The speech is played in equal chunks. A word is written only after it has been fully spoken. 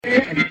Hello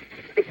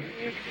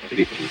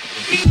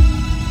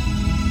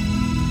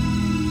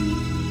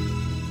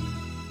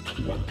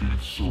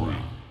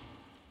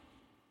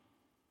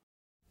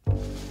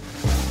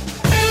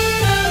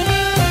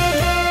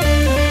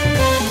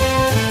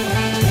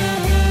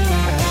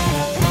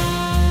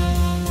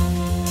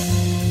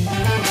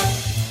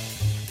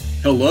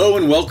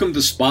and welcome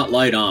to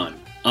Spotlight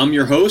On. I'm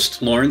your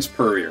host, Lawrence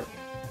Purrier.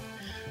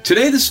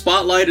 Today the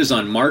spotlight is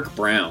on Mark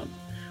Brown.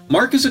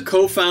 Mark is a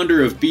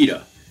co-founder of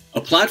Beta, a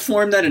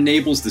platform that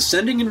enables the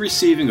sending and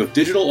receiving of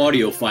digital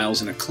audio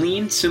files in a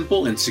clean,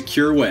 simple, and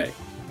secure way.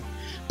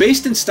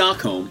 Based in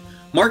Stockholm,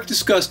 Mark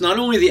discussed not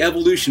only the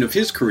evolution of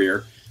his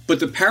career, but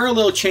the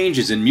parallel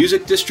changes in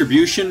music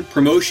distribution,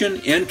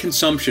 promotion, and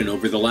consumption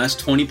over the last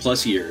 20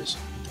 plus years.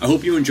 I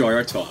hope you enjoy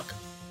our talk.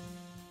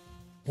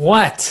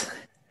 What?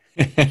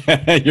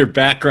 Your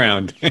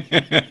background.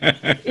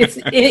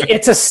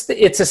 It's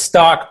a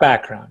stock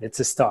background. It's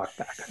a stock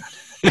background.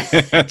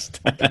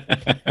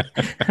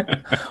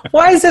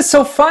 Why is it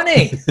so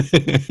funny?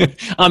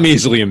 I'm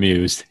easily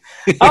amused.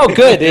 Oh,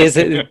 good. Is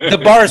it? The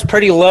bar is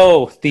pretty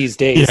low these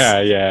days.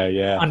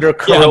 Yeah. Under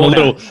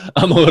Corona.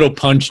 I'm a little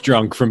punch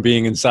drunk from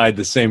being inside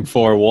the same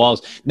four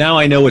walls. Now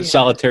I know what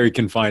solitary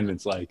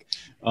confinement's like.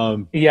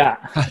 Yeah.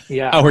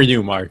 How are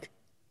you, Mark?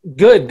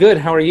 Good.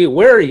 How are you?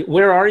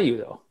 Where are you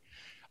though?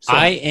 So,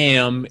 I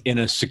am in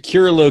a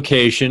secure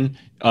location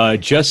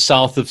just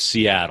south of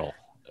Seattle.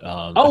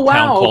 A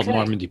town called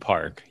Normandy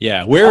Park.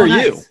 Yeah. Where are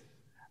you?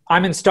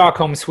 I'm in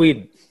Stockholm,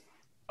 Sweden.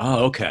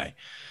 Oh, okay.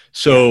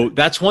 So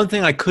that's one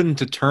thing I couldn't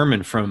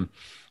determine from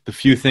the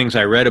few things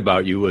I read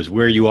about you was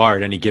where you are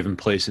at any given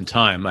place in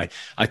time. I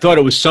thought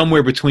it was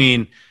somewhere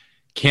between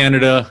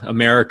Canada,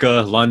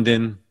 America,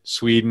 London,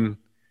 Sweden.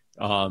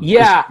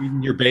 Yeah. Is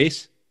Sweden your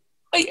base?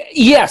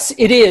 Yes,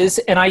 it is.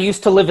 And I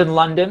used to live in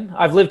London.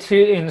 I've lived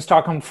here in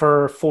Stockholm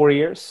for 4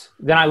 years.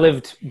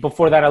 Then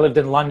before that, I lived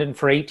in London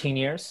for 18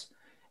 years.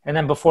 And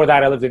then before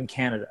that, I lived in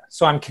Canada.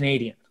 So I'm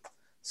Canadian.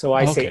 So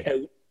I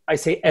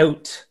say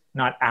out,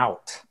 not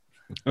out.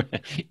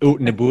 Out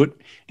and about.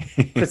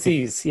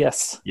 Precis,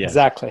 yes,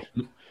 exactly.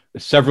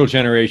 Several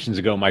generations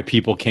ago, my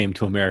people came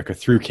to America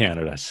through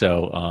Canada.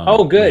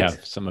 So good. We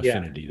have some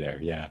affinity there.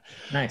 Yeah.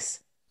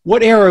 Nice.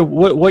 What era,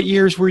 what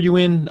years were you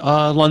in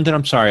London?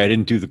 I'm sorry, I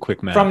didn't do the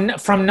quick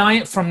math. From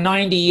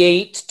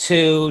 98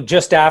 to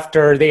just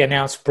after they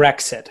announced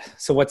Brexit.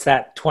 So what's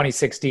that,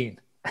 2016?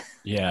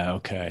 Yeah,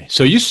 okay.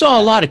 So you saw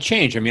a lot of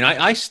change. I mean,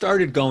 I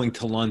started going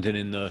to London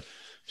in the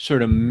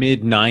sort of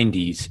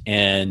mid-90s,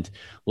 and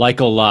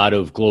like a lot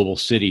of global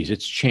cities,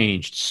 it's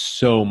changed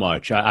so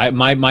much.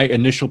 My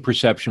initial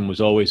perception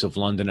was always of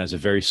London as a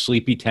very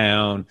sleepy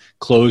town,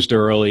 closed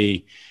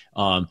early.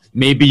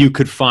 Maybe you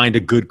could find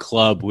a good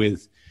club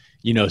with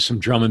some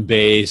drum and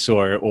bass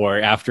or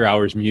after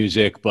hours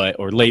music,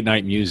 or late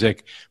night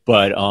music.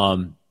 But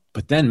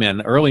then,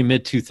 man, early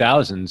mid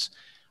 2000s,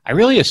 I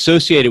really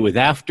associate it with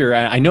after.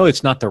 I know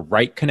it's not the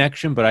right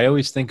connection, but I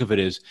always think of it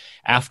as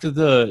after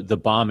the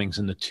bombings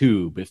in the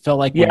Tube. It felt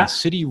like when the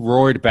city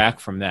roared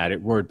back from that,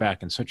 it roared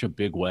back in such a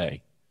big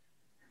way.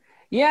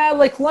 Yeah,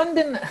 like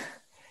London.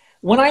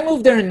 When I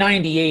moved there in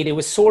 '98, it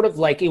was sort of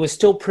like it was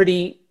still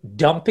pretty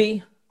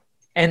dumpy,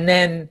 and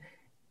then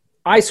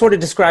I sort of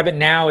describe it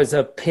now as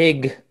a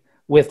pig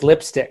with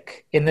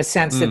lipstick in the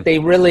sense that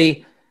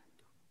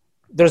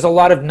there's a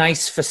lot of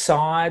nice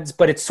facades,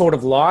 but it's sort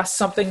of lost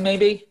something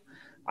maybe.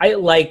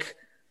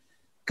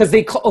 Because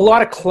a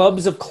lot of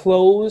clubs have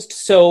closed.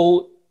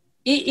 So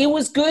it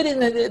was good in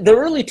the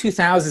early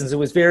 2000s. It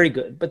was very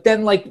good. But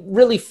then like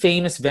really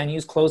famous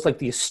venues closed, like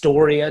the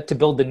Astoria to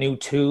build the new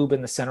Tube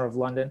in the center of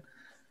London.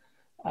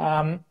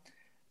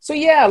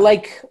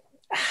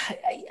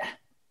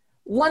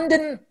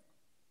 London's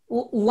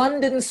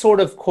sort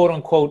of quote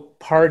unquote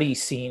party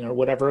scene or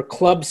whatever,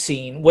 club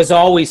scene was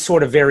always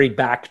sort of very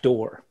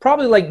backdoor,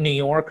 probably like New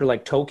York or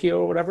like Tokyo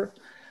or whatever.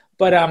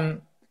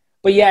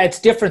 But yeah, it's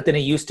different than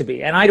it used to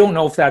be. And I don't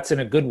know if that's in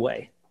a good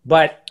way,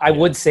 but I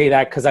would say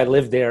that because I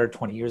lived there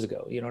 20 years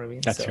ago. You know what I mean?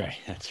 That's right.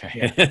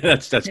 Yeah.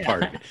 that's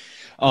part of it.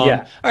 All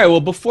right.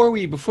 Well, before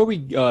we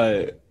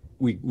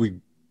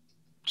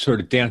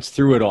sort of dance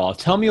through it all,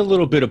 tell me a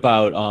little bit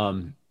about,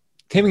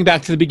 taking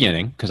back to the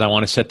beginning, because I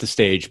want to set the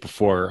stage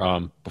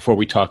before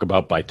we talk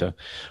about Beta.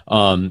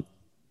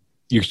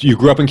 You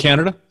grew up in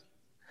Canada?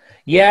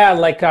 Yeah,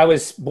 like I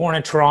was born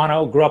in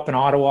Toronto, grew up in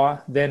Ottawa,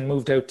 then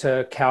moved out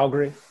to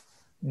Calgary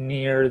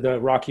near the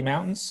Rocky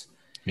Mountains.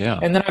 Yeah.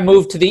 And then I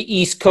moved to the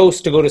East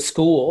Coast to go to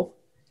school.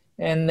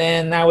 And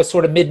then that was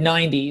sort of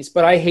mid-90s,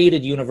 but I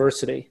hated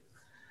university.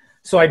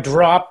 So I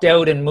dropped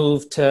out and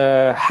moved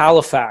to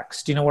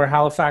Halifax. Do you know where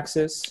Halifax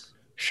is?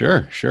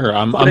 Sure.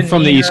 I'm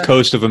from the East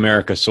Coast of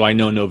America, so I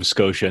know Nova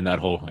Scotia and that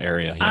whole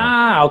area.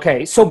 Yeah.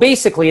 Okay. So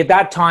basically at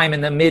that time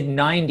in the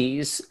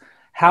mid-90s,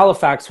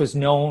 Halifax was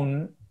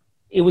known,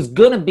 it was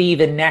going to be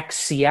the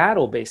next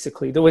Seattle,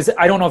 basically. There was,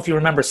 I don't know if you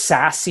remember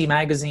Sassy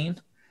magazine.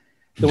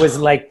 There was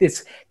like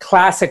this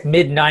classic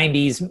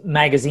mid-90s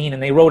magazine,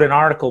 and they wrote an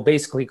article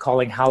basically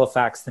calling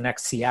Halifax the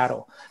next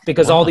Seattle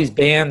because all these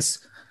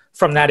bands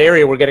from that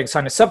area were getting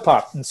signed to Sub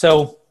Pop. And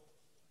so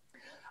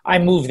I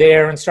moved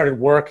there and started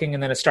working,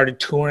 and then I started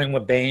touring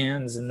with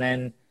bands, and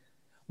then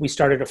we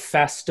started a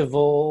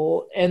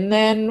festival, and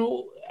then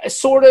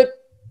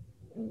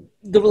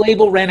the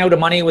label ran out of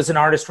money. It was an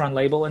artist-run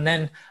label, and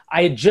then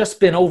I had just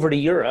been over to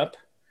Europe,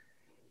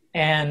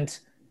 and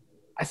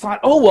I thought,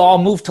 oh, well, I'll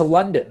move to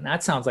London.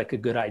 That sounds like a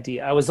good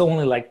idea. I was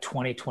only like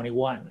 20,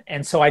 21.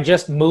 And so I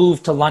just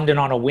moved to London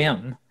on a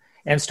whim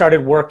and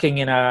started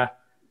working at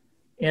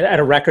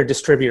a record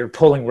distributor,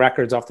 pulling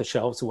records off the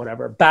shelves or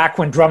whatever. Back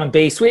when drum and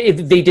bass,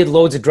 they did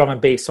loads of drum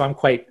and bass. So I'm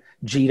quite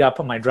G'd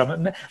up on my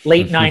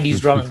late 90s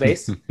drum and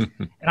bass.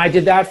 And I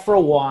did that for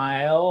a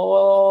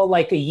while,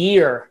 like a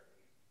year.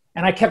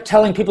 And I kept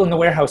telling people in the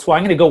warehouse, well,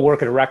 I'm going to go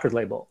work at a record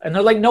label. And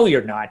they're like, no,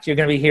 you're not. You're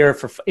going to be here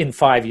in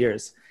 5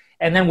 years.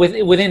 And then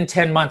within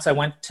 10 months, I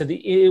went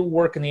to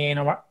work in the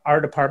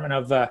A&R department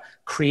of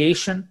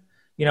Creation,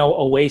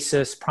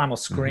 Oasis, Primal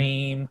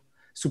Scream,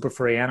 Super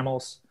Furry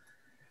Animals.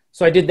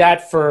 So I did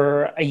that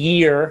for a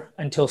year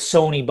until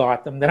Sony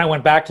bought them. Then I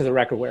went back to the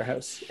record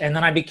warehouse. And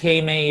then I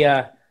became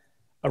a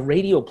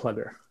radio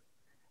plugger.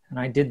 And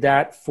I did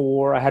that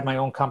I had my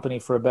own company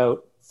for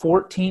about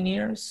 14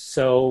 years.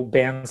 So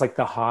bands like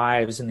The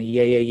Hives and the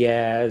Yeah Yeah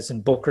Yeahs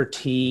and Booker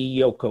T,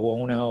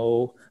 Yoko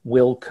Ono,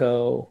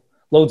 Wilco,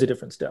 loads of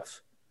different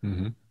stuff.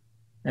 Mm-hmm.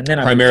 And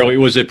then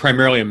was it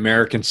primarily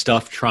American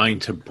stuff trying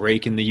to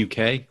break in the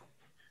UK?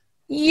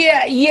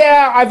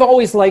 Yeah. I've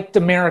always liked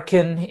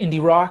American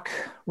indie rock,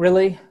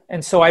 really.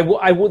 And so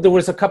there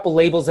was a couple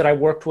labels that I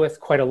worked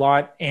with quite a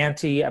lot.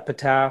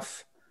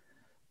 Epitaph,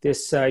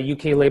 this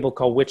UK label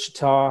called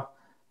Wichita,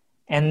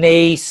 and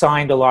they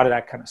signed a lot of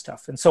that kind of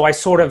stuff. And so I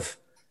sort of,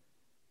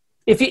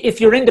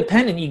 if you're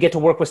independent, you get to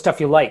work with stuff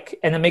you like,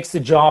 and it makes the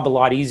job a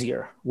lot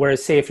easier.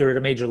 Whereas, say, if you're at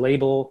a major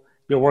label,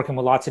 you're working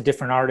with lots of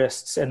different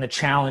artists, and the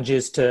challenge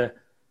is to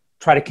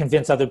try to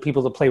convince other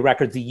people to play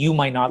records that you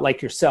might not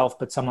like yourself,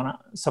 but someone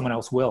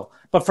else will.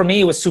 But for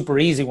me, it was super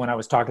easy when I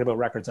was talking about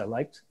records I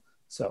liked.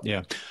 So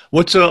yeah,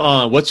 what's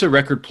a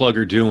record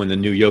plugger do when the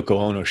new Yoko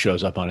Ono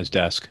shows up on his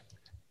desk?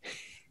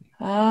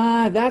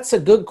 That's a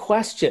good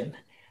question.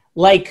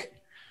 Like,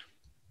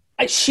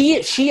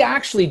 she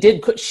actually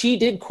did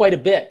quite a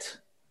bit.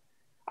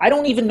 I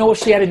don't even know if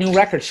she had a new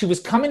record. She was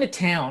coming to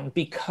town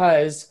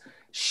because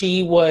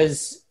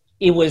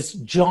it was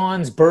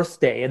John's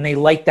birthday, and they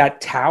liked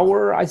that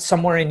tower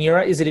somewhere in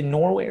Europe. Is it in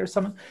Norway or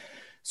something?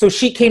 So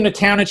she came to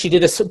town and she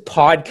did a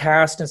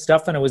podcast and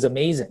stuff, and it was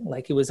amazing.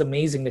 Like, it was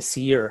amazing to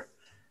see her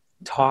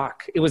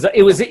talk. It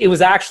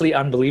was actually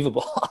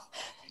unbelievable.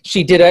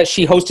 She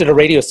hosted a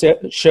radio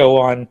show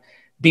on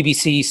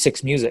BBC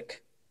Six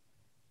Music,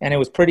 and it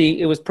was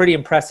pretty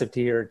impressive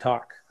to hear her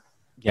talk.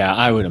 Yeah,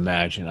 I would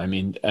imagine. I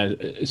mean,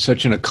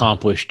 such an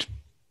accomplished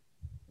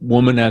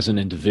woman as an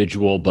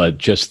individual, but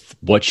just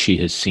what she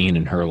has seen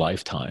in her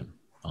lifetime.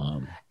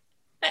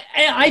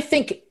 I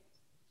think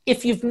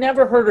if you've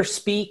never heard her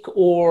speak,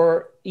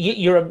 or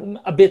you're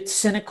a bit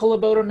cynical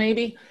about her,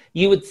 maybe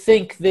you would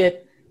think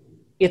that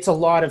it's a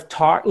lot of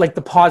talk, like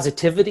the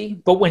positivity.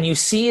 But when you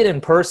see it in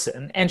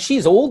person, and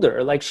she's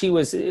older, like she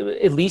was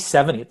at least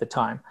 70 at the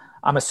time,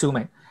 I'm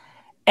assuming,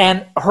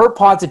 and her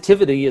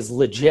positivity is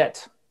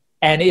legit.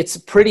 And it's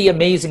pretty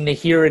amazing to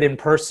hear it in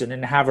person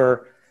and have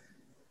her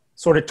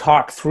sort of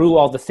talk through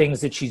all the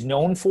things that she's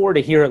known for.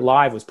 To hear it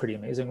live was pretty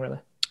amazing, really.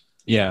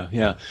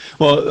 Yeah.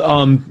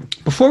 Well,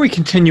 before we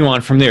continue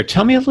on from there,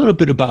 tell me a little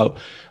bit about,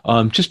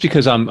 just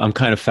because I'm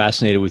kind of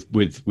fascinated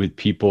with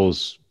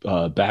people's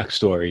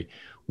backstory.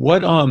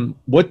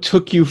 What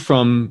took you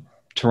from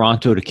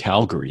Toronto to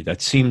Calgary?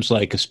 That seems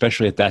like,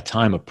 especially at that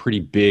time, a pretty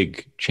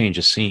big change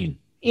of scene.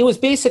 It was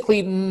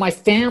basically my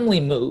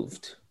family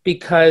moved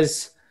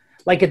because,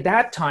 like, at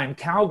that time,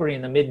 Calgary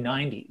in the mid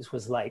 90s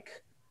was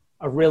like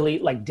a really,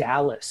 like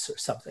Dallas or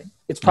something.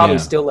 It's probably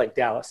still like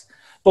Dallas.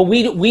 But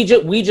we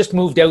just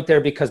moved out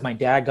there because my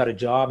dad got a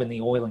job in the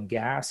oil and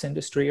gas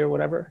industry or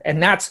whatever.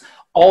 And that's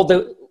all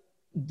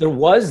there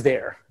was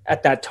there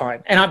at that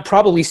time. And it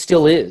probably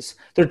still is.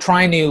 They're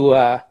trying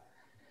to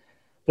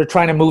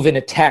move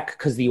into tech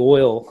because the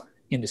oil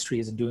industry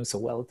isn't doing so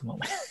well at the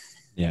moment.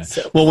 Yeah.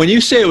 So, well, when you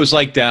say it was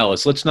like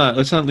Dallas, let's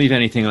not leave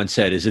anything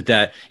unsaid. Is it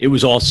that it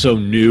was also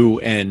new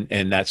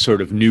and that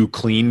sort of new,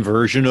 clean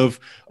version of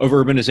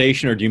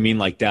urbanization, or do you mean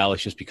like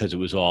Dallas just because it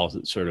was all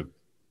sort of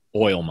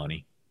oil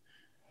money?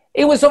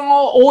 It was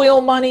all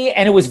oil money,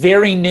 and it was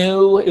very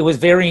new.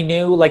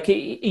 Like,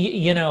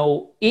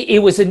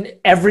 it was in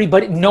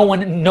everybody. No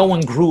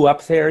one grew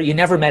up there. You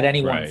never met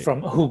anyone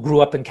who grew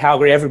up in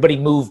Calgary. Everybody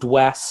moved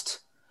west,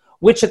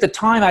 which at the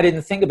time I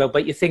didn't think about,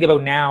 but you think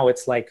about now,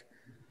 it's like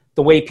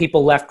the way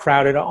people left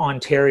crowded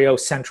Ontario,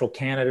 central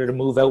Canada to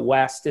move out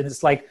west. And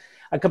it's like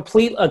a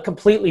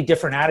completely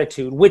different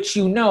attitude, which,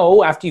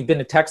 after you've been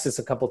to Texas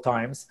a couple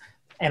times,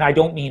 and I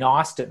don't mean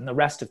Austin, the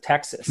rest of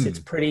Texas, it's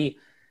pretty,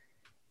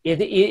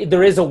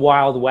 there is a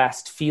Wild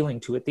West feeling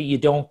to it that you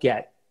don't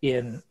get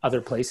in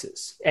other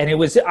places. And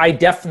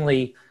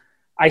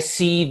I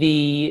see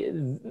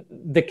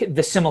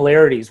the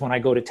similarities when I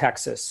go to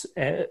Texas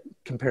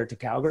compared to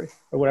Calgary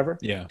or whatever,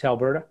 to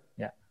Alberta.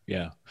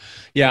 Yeah.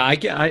 Yeah.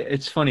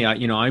 It's funny.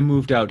 I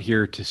moved out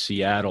here to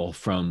Seattle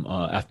from,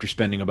 after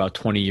spending about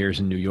 20 years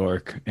in New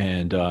York,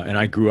 and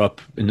I grew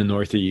up in the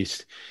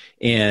Northeast,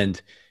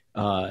 and,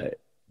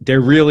 there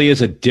really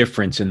is a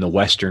difference in the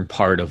western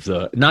part of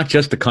not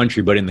just the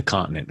country, but in the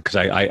continent. Because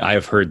I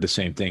have heard the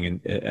same thing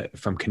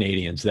from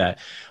Canadians that,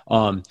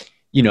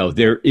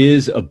 there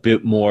is a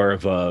bit more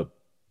of a,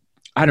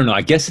 I don't know,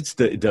 I guess it's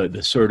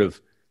the sort of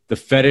the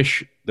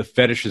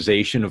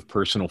fetishization of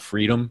personal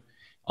freedom,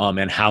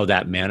 and how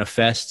that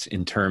manifests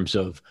in terms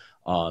of,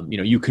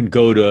 you can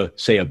go to,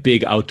 say, a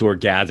big outdoor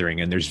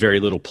gathering and there's very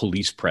little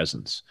police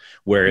presence.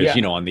 Whereas,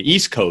 Yeah. on the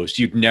East Coast,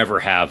 you'd never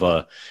have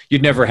a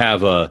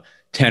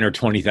 10 or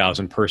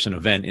 20,000 person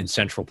event in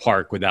Central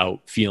Park without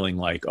feeling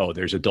like, oh,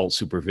 there's adult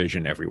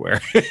supervision everywhere.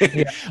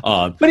 Yeah.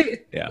 um, But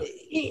yeah,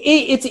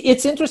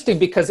 it's interesting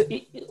because,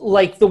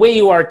 like the way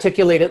you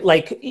articulate it,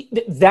 like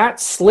that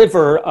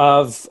sliver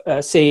of,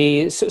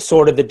 say,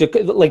 sort of the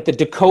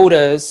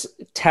Dakotas,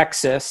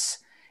 Texas,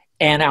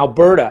 and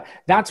Alberta,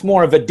 that's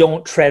more of a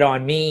don't tread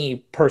on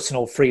me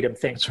personal freedom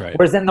thing. that's right.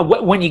 Whereas then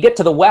when you get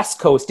to the West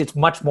Coast, it's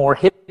much more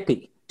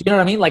hippie. Do you know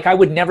what I mean? Like I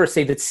would never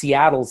say that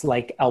Seattle's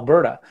like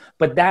Alberta,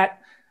 but that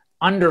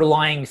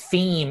underlying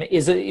theme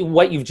is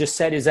what you've just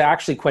said is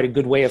actually quite a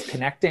good way of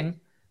connecting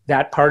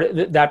that part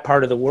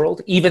of the world,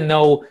 even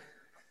though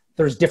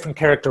there's different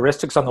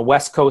characteristics on the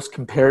West Coast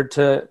compared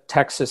to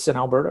Texas and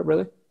Alberta,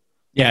 really.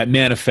 Yeah, it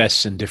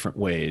manifests in different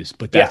ways,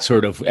 but that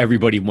sort of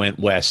everybody went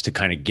west to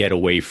kind of get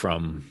away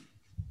from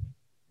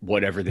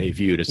whatever they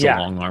viewed as the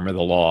long arm of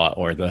the law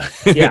or the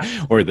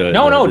or the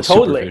totally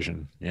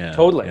supervision. Yeah,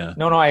 totally. Yeah.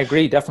 No, I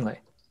agree, definitely.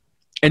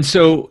 And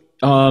so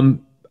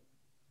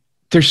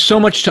there's so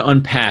much to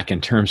unpack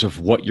in terms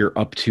of what you're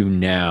up to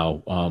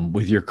now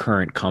with your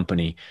current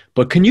company.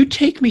 But can you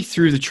take me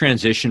through the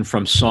transition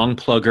from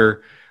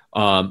Songplugger?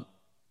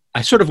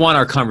 I sort of want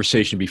our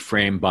conversation to be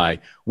framed by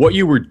what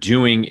you were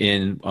doing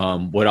in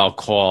what I'll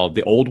call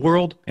the old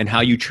world and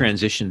how you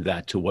transitioned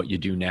that to what you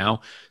do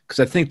now. Because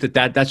I think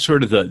that's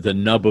sort of the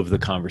nub of the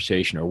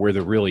conversation, or where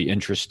the really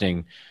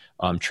interesting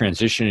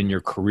transition in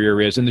your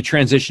career is, and the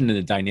transition in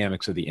the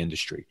dynamics of the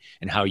industry,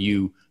 and how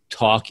you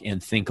talk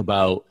and think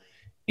about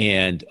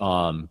and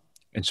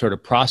sort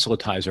of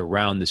proselytize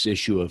around this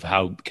issue of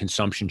how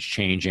consumption's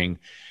changing,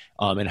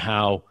 and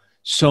how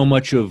so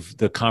much of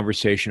the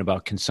conversation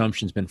about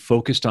consumption has been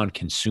focused on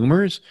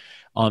consumers,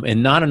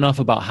 and not enough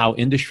about how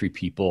industry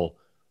people,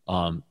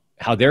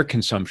 how their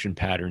consumption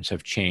patterns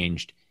have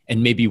changed,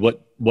 and maybe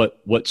what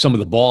some of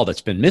the ball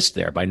that's been missed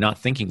there by not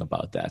thinking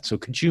about that. So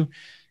could you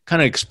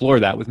kind of explore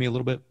that with me a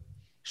little bit?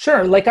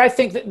 Sure. Like I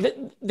think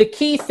that the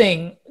key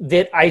thing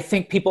that I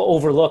think people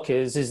overlook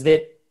is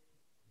that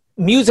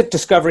music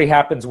discovery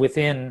happens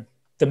within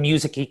the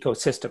music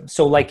ecosystem.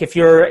 So like if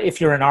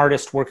you're an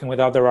artist working with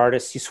other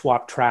artists, you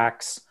swap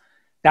tracks.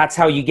 That's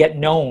how you get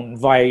known,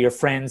 via your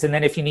friends. And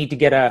then if you need to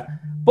get a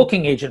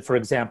booking agent, for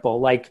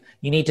example, like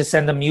you need to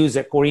send them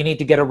music, or you need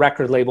to get a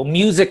record label,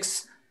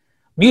 music's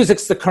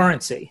the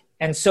currency.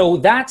 And so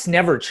that's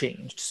never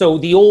changed. So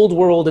the old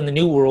world and the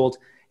new world,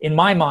 in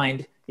my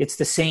mind, it's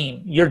the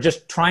same. You're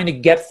just trying to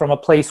get from a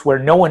place where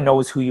no one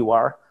knows who you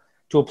are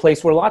to a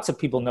place where lots of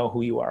people know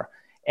who you are.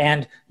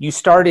 And you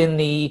start in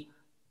the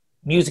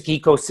music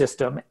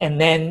ecosystem, and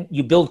then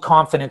you build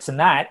confidence in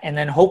that. And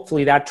then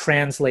hopefully that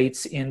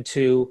translates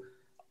into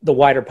the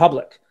wider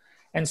public.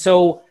 And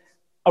so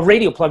a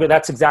radio plugger,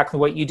 that's exactly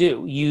what you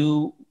do.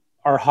 You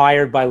are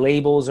hired by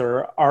labels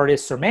or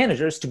artists or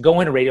managers to go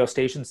into radio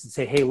stations and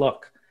say, hey,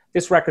 look,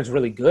 this record's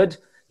really good.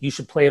 You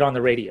should play it on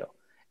the radio.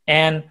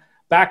 And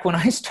back when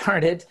I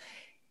started,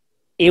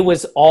 it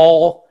was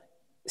all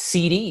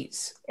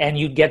CDs, and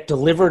you'd get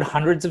delivered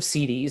hundreds of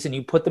CDs, and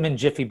you put them in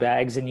jiffy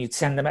bags, and you'd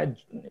send them at,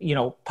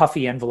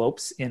 puffy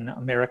envelopes in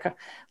America,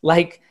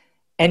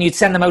 and you'd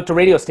send them out to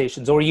radio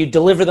stations, or you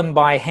deliver them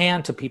by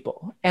hand to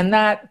people. And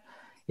that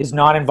is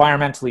not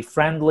environmentally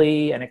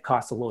friendly, and it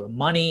costs a load of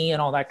money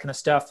and all that kind of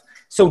stuff.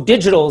 So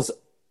digital's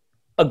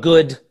a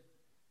good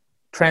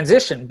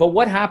transition. But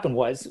what happened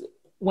was,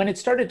 when it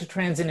started to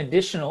transition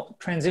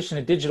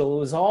to digital, it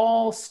was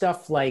all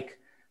stuff like,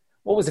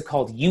 what was it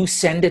called? You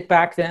Send It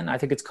back then. I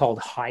think it's called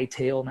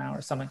Hightail now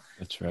or something.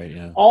 That's right.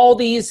 Yeah. All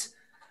these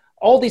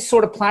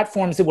sort of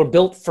platforms that were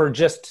built for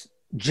just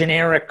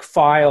generic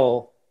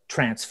file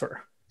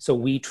transfer. So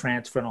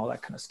WeTransfer and all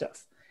that kind of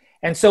stuff.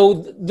 And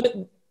so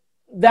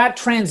that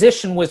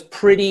transition was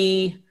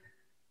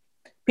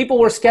people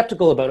were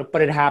skeptical about it,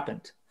 but it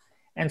happened.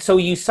 And so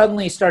you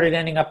suddenly started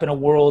ending up in a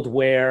world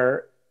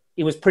where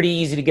it was pretty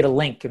easy to get a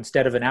link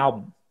instead of an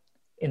album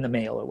in the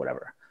mail or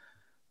whatever.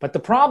 But the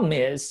problem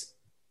is,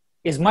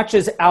 as much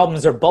as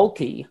albums are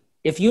bulky,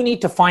 if you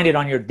need to find it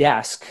on your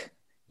desk,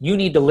 you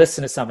need to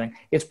listen to something,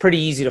 it's pretty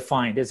easy to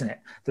find, isn't it?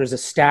 There's a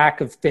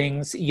stack of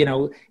things, be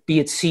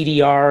it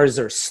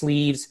CDRs or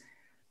sleeves,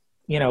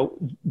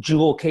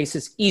 jewel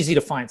cases, easy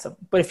to find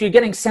something. But if you're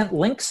getting sent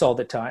links all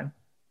the time,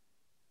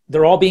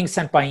 they're all being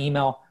sent by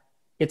email,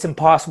 it's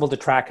impossible to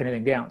track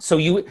anything down.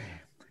 So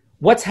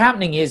what's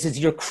happening is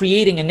you're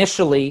creating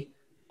initially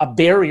a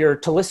barrier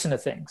to listen to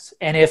things.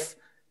 And if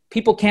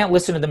people can't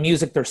listen to the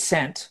music they're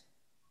sent.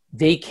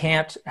 They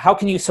can't, how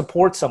can you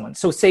support someone?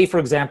 So say, for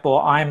example,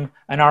 I'm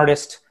an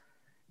artist,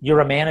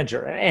 you're a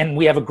manager, and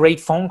we have a great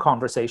phone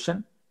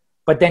conversation,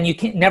 but then you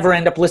can't never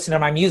end up listening to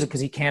my music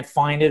because you can't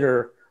find it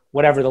or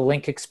whatever, the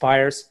link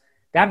expires.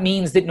 That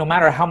means that no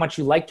matter how much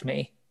you liked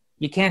me,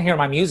 you can't hear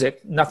my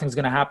music, nothing's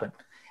going to happen.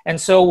 And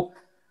so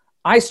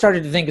I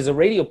started to think as a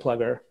radio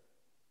plugger,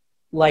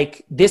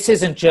 like, this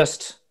isn't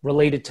just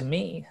related to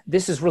me.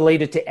 This is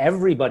related to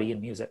everybody in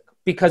music.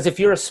 Because if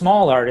you're a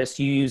small artist,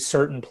 you use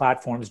certain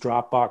platforms,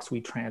 Dropbox,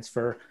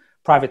 WeTransfer,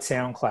 private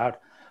SoundCloud.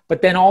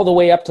 But then all the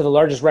way up to the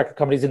largest record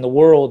companies in the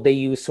world, they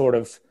use sort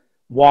of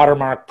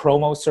watermark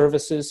promo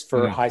services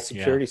for high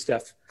security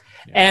stuff.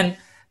 Yeah. And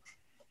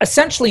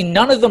essentially,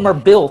 none of them are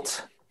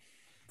built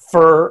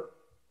for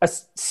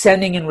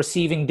sending and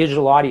receiving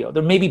digital audio.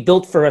 They're maybe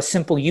built for a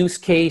simple use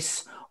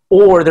case,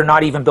 or they're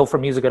not even built for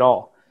music at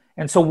all.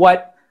 And so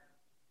what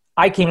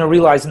I came to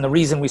realize, and the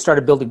reason we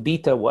started building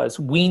Beta, was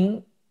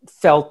we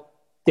felt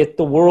that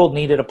the world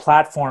needed a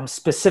platform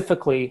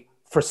specifically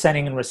for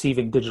sending and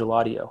receiving digital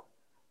audio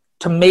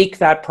to make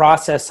that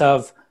process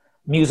of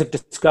music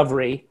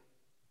discovery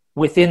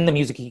within the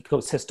music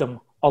ecosystem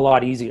a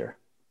lot easier.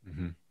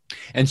 Mm-hmm.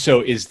 And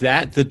so is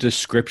that the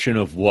description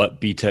of what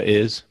Beta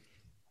is?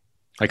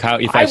 Like, how,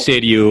 if I say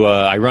to you,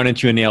 I run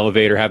into you in the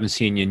elevator, haven't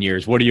seen you in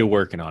years, what are you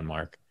working on,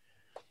 Mark?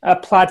 A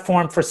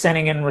platform for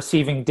sending and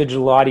receiving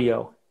digital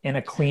audio in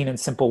a clean and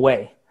simple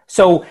way.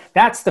 So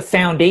that's the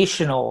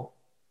foundational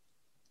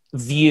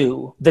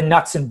view, the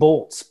nuts and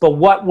bolts. But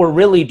what we're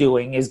really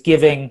doing is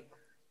giving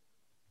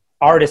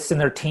artists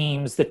and their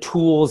teams the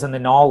tools and the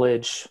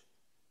knowledge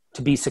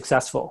to be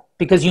successful.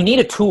 Because you need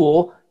a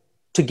tool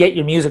to get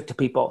your music to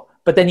people,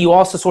 but then you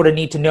also sort of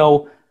need to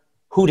know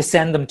who to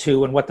send them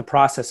to and what the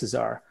processes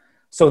are.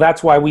 So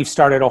that's why we've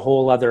started a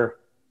whole other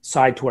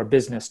side to our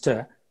business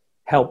to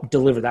help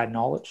deliver that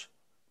knowledge.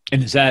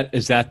 And is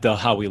that the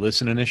How We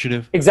Listen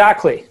initiative?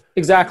 Exactly.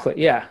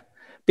 Yeah.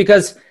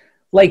 Because,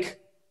 like,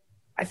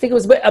 I think it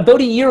was about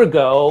a year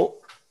ago,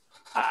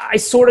 I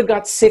sort of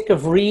got sick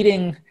of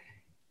reading,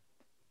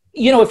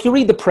 if you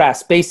read the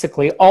press,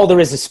 basically all there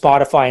is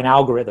Spotify and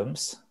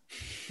algorithms,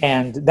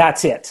 and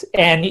that's it.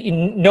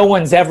 And no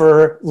one's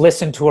ever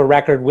listened to a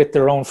record with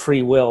their own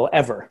free will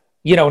ever.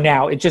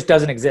 Now it just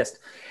doesn't exist.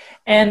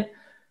 And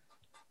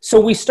so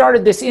we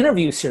started this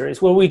interview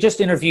series where we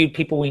just interviewed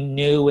people we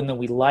knew and that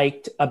we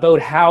liked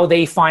about how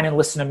they find and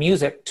listen to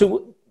music,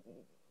 to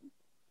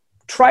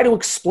try to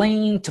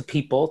explain to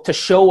people, to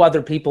show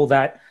other people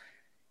that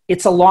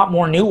it's a lot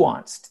more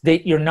nuanced,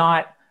 that you're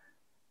not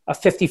a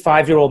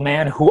 55-year-old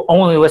man who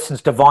only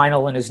listens to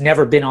vinyl and has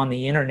never been on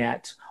the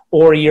internet,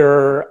 or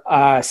you're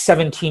a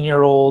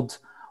 17-year-old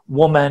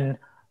woman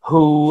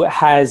who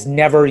has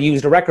never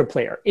used a record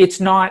player.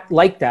 It's not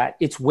like that.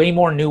 It's way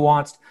more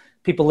nuanced.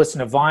 People listen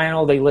to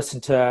vinyl, they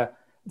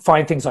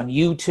find things on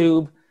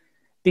YouTube,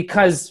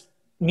 because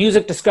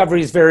music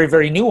discovery is very,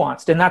 very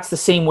nuanced. And that's the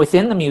same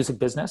within the music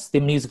business, the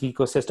music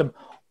ecosystem,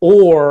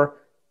 or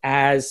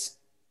as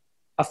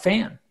a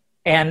fan.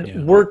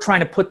 And we're trying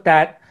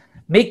to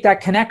make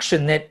that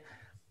connection that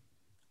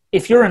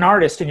if you're an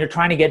artist and you're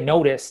trying to get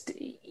noticed,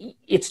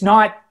 it's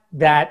not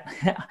that,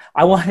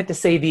 I wanted to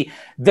say the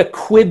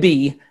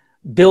Quibi,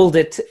 build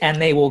it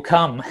and they will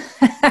come.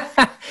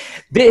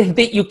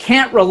 That you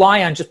can't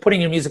rely on just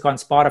putting your music on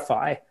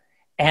Spotify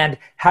and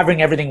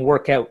having everything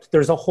work out.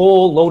 There's a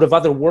whole load of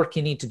other work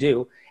you need to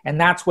do. And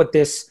that's what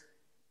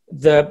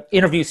the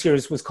interview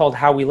series was called,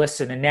 How We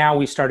Listen. And now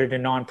we started a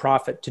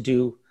nonprofit to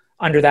do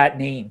under that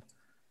name,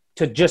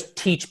 to just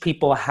teach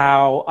people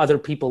how other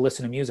people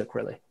listen to music,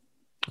 really.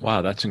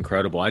 Wow, that's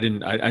incredible. I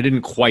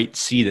didn't quite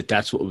see that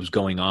that's what was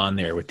going on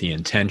there with the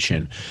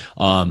intention.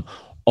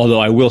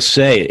 Although I will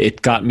say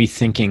it got me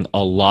thinking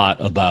a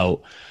lot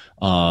about,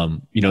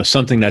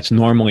 something that's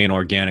normally an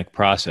organic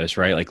process,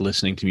 right? Like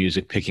listening to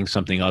music, picking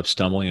something up,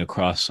 stumbling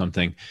across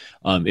something.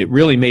 It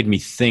really made me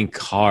think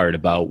hard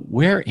about,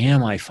 where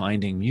am I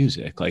finding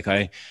music? Like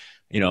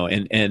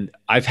and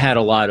I've had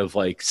a lot of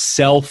like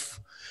stories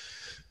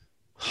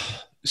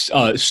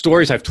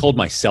I've told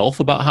myself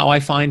about how I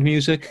find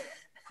music,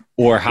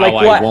 or how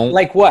I won't.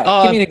 Like what?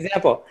 Give me an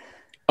example.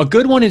 A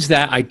good one is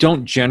that I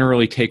don't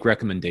generally take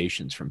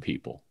recommendations from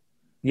people.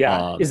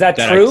 Yeah. Is that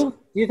true,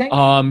 do you think?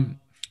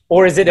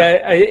 Or is it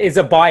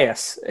a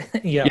bias?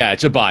 Yeah,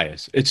 it's a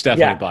bias. It's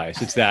definitely a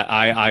bias. It's that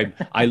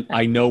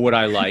I know what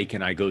I like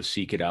and I go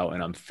seek it out,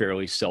 and I'm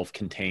fairly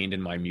self-contained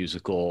in my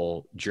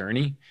musical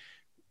journey.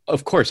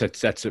 Of course,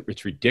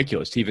 it's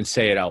ridiculous to even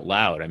say it out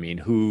loud. I mean,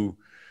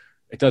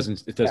 it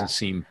doesn't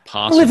seem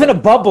possible. I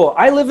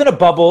live in a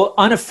bubble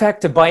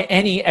unaffected by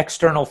any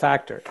external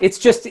factor. It's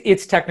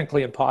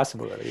technically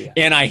impossible. Really, yeah.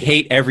 And I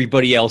hate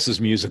everybody else's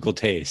musical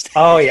taste.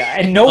 Oh yeah.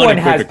 And no one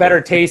has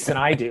better taste than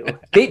I do.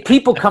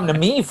 People come to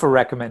me for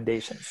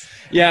recommendations.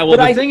 Yeah. Well,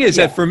 the thing is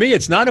that for me,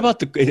 it's not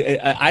about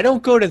I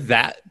don't go to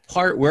that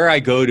part. Where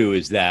I go to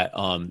is that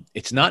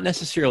it's not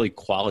necessarily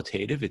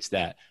qualitative. It's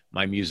that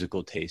my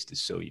musical taste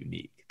is so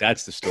unique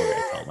That's the story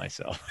I tell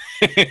myself.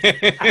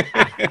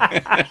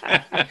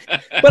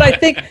 But I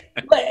think,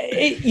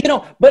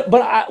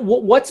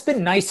 what's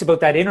been nice about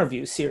that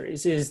interview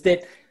series is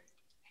that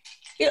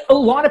a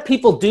lot of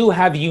people do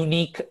have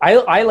unique,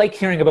 I like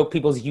hearing about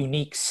people's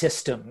unique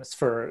systems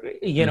for,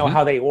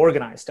 how they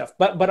organize stuff.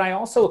 But I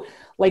also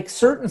like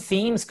certain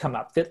themes come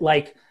up that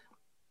like,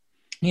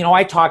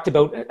 I talked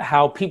about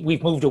how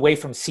we've moved away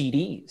from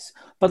CDs,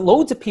 but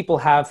loads of people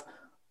have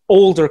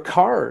older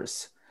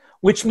cars,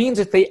 which means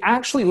that they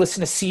actually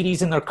listen to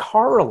CDs in their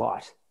car a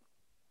lot.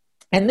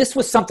 And this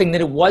was something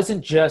that it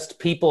wasn't just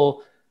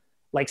people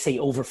like say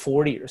over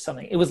 40 or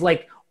something. It was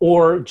like,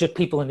 or just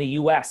people in the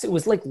US. It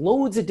was like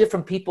loads of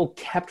different people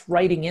kept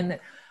writing in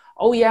that,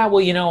 oh yeah,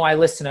 well, I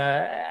listen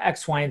to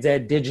X, Y, and Z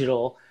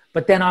digital,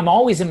 but then I'm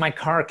always in my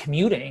car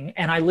commuting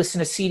and I listen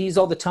to CDs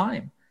all the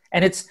time.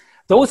 And it's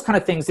those kind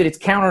of things that it's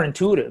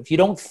counterintuitive. You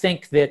don't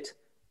think that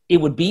it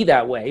would be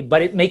that way,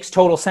 but it makes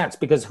total sense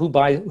because who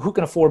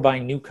can afford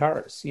buying new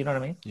cars? You know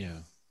what I mean? Yeah.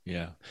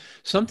 Yeah.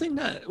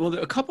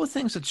 A couple of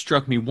things that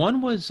struck me.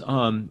 One was,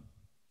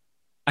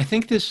 I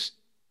think this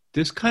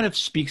kind of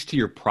speaks to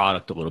your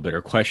product a little bit,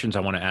 or questions I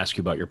want to ask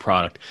you about your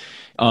product.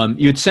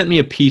 You had sent me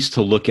a piece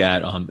to look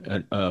at,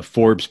 a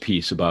Forbes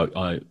piece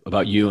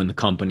about you and the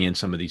company and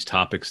some of these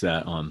topics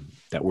that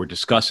we're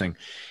discussing.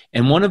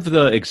 And one of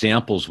the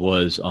examples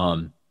was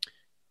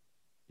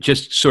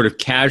just sort of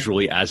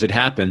casually, as it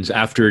happens,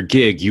 after a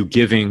gig, you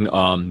giving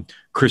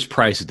Chris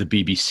Price at the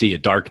BBC a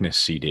Darkness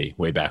CD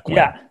way back when.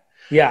 Yeah.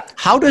 Yeah.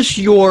 How does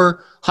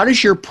your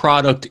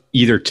product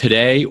either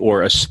today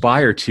or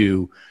aspire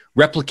to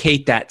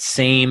replicate that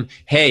same,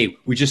 hey,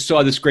 we just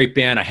saw this great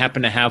band, I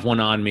happen to have one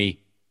on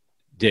me,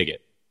 dig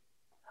it?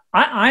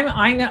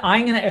 I'm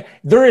gonna.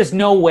 There is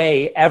no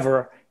way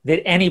ever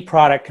that any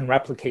product can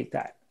replicate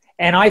that.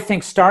 And I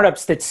think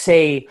startups that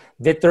say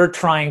that they're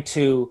trying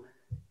to,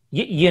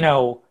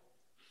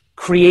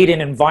 create an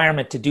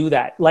environment to do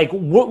that, like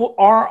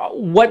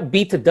what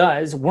Beta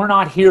does, we're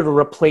not here to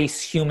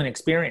replace human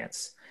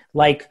experience.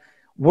 Like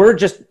we're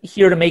just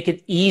here to make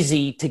it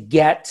easy to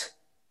get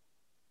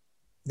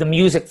the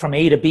music from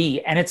A to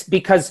B. And it's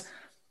because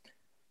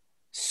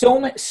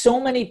so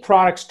many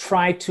products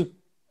try to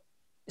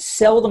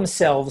sell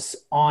themselves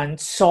on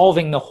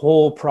solving the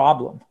whole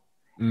problem.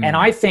 And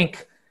I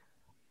think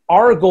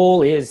our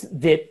goal is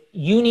that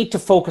you need to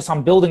focus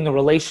on building the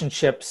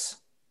relationships.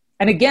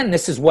 And again,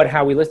 this is what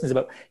How We Listen is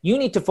about. You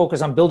need to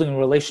focus on building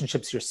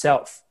relationships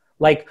yourself.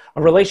 Like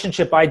a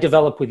relationship I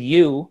develop with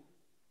you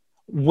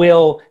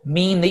will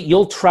mean that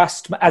you'll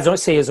trust, as I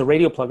say, as a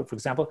radio plugger, for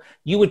example,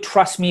 you would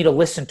trust me to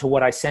listen to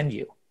what I send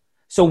you.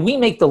 So we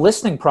make the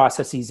listening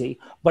process easy,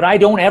 but I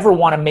don't ever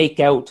want to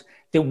make out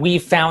that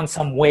we've found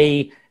some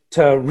way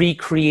to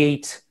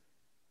recreate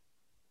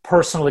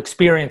personal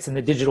experience in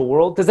the digital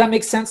world. Does that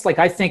make sense? Like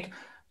I think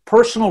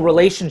personal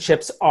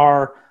relationships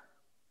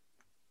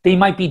they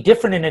might be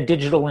different in a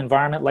digital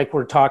environment, like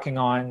we're talking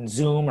on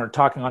Zoom or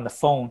talking on the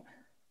phone,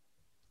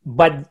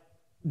 but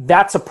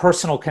that's a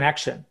personal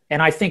connection. And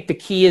I think the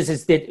key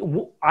is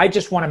that I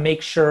just want to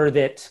make sure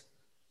that,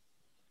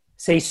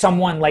 say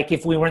someone, like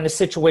if we were in the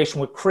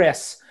situation with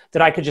Chris,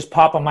 that I could just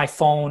pop on my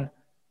phone,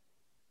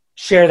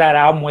 share that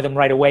album with him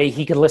right away.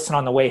 He could listen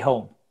on the way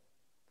home.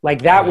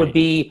 Like that would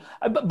be,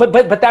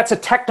 but that's a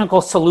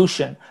technical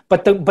solution.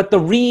 But the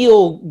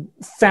real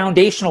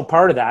foundational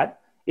part of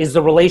that is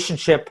the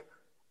relationship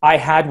I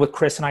had with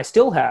Chris, and I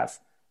still have,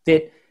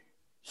 that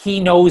he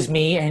knows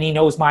me and he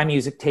knows my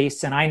music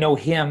tastes, and I know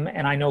him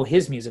and I know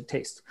his music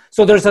tastes.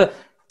 So there's a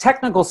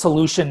technical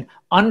solution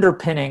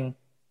underpinning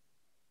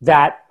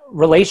that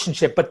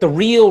relationship, but the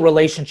real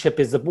relationship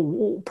is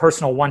the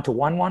personal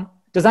one-to-one one.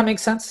 Does that make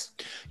sense?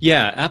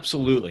 Yeah,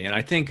 absolutely. And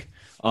I think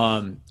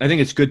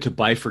it's good to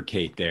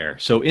bifurcate there.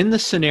 So in the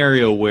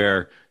scenario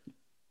where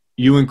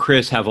you and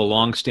Chris have a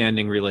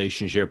long-standing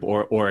relationship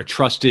or a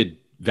trusted,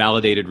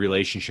 validated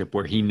relationship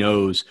where he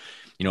knows,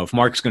 if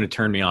Mark's going to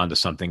turn me on to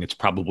something, it's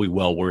probably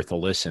well worth a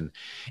listen.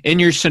 In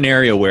your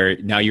scenario where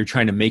now you're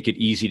trying to make it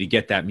easy to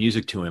get that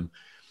music to him,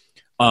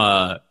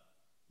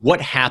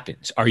 what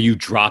happens? Are you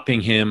dropping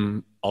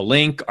him a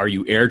link? Are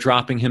you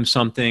airdropping him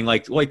something?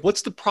 Like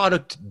what's the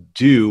product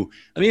do?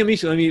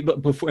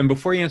 But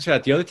before you answer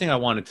that, the other thing I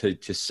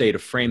wanted to say to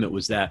frame it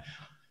was that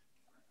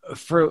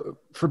for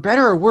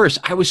better or worse,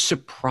 I was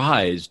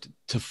surprised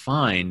to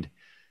find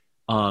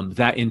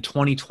that in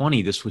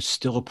 2020, this was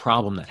still a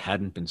problem that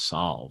hadn't been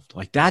solved.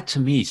 Like that to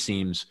me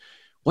seems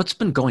what's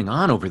been going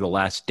on over the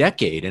last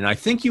decade. And I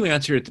think you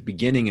answered at the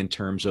beginning in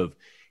terms of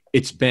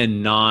it's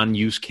been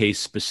non-use case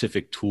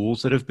specific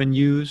tools that have been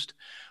used,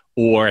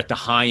 or at the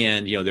high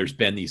end, there's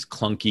been these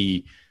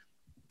clunky,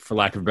 for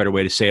lack of a better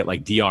way to say it,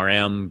 like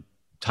DRM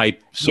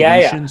type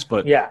solutions.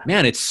 But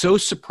man, it's so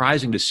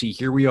surprising to see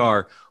here we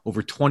are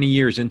over 20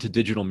 years into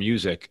digital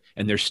music,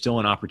 and there's still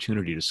an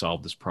opportunity to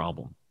solve this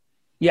problem.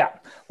 Yeah.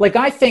 Like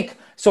I think,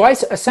 so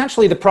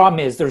essentially the problem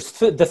is there's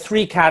the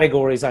three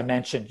categories I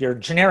mentioned: your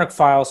generic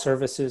file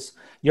services,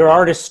 your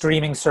artist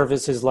streaming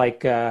services like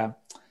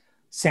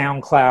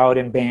SoundCloud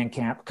and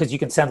Bandcamp, because you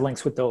can send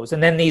links with those,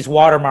 and then these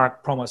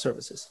watermark promo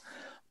services.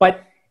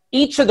 But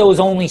each of those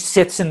only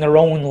sits in their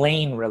own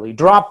lane, really.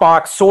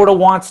 Dropbox sort of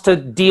wants to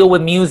deal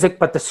with music,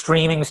 but the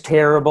streaming's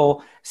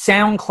terrible.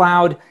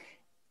 SoundCloud,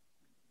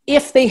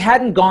 if they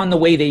hadn't gone the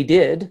way they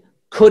did,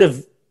 could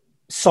have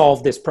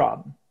solved this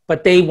problem.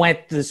 But they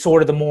went the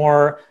sort of the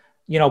more,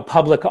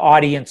 public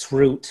audience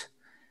route.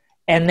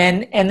 And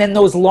then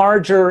those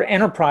larger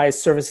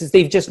enterprise services,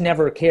 they've just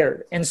never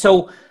cared. And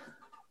so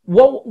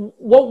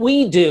what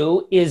we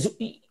do is,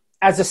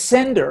 as a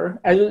sender,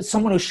 as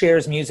someone who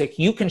shares music,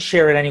 you can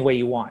share it any way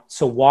you want.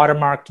 So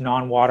watermarked,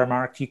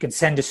 non-watermarked, you can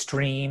send a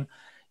stream,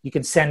 you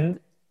can send,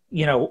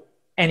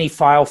 any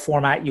file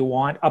format you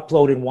want,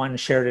 upload in one,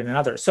 share it in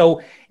another.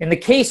 So in the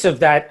case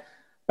of that,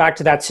 back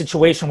to that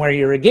situation where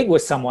you're a gig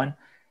with someone,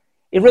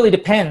 it really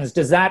depends.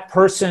 Does that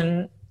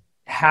person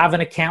have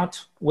an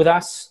account with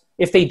us?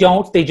 If they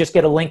don't, they just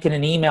get a link in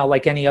an email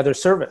like any other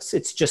service.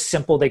 It's just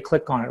simple. They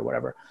click on it or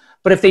whatever.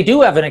 But if they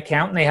do have an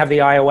account and they have the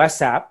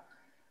iOS app,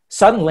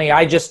 suddenly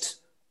I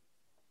just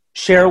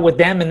share it with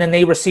them and then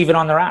they receive it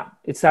on their app.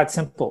 It's that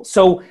simple.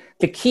 So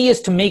the key is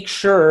to make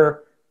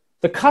sure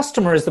the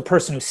customer is the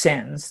person who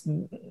sends.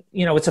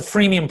 It's a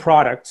freemium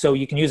product, so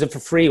you can use it for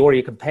free or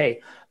you can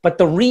pay. But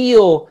the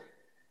real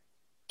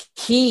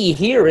key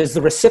here is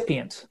the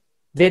recipient,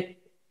 that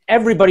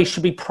everybody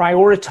should be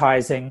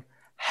prioritizing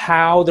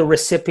how the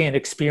recipient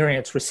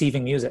experience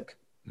receiving music.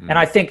 And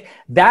I think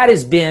that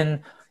has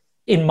been,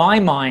 in my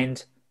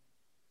mind,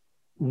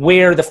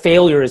 where the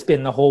failure has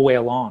been the whole way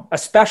along,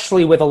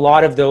 especially with a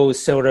lot of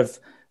those sort of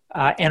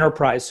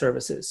enterprise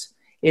services,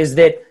 is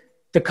that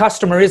the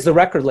customer is the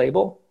record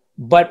label,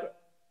 but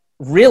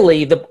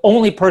really the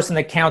only person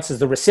that counts is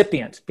the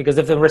recipient. Because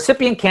if the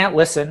recipient can't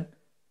listen,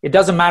 it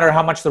doesn't matter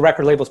how much the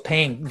record label is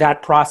paying,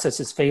 that process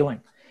is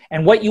failing.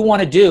 And what you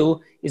want to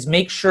do is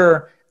make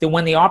sure that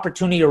when the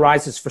opportunity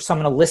arises for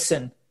someone to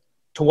listen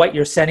to what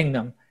you're sending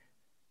them,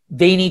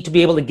 they need to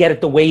be able to get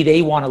it the way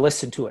they want to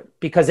listen to it.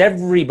 Because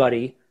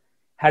everybody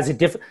has a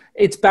different,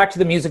 it's back to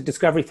the music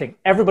discovery thing.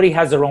 Everybody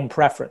has their own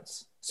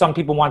preference. Some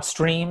people want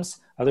streams,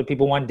 other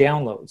people want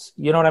downloads.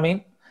 You know what I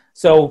mean?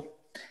 So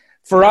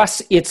for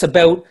us, it's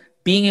about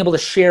being able to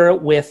share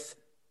it with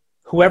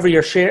whoever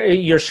you're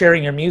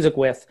sharing your music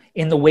with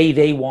in the way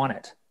they want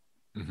it.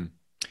 Mm-hmm.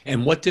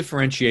 And what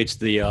differentiates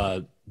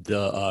the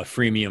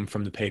freemium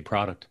from the paid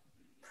product?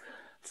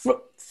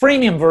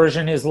 Freemium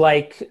version is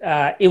like,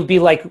 it would be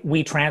like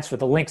WeTransfer.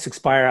 The links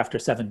expire after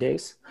 7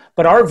 days.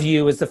 But our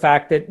view is the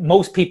fact that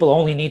most people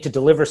only need to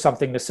deliver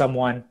something to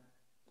someone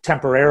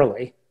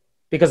temporarily,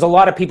 because a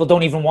lot of people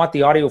don't even want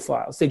the audio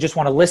files. They just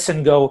want to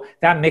listen, go,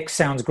 that mix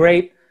sounds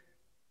great,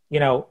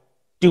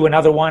 do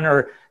another one,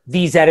 or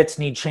these edits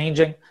need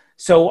changing.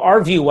 So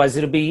our view was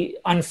it'd be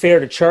unfair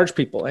to charge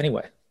people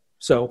anyway.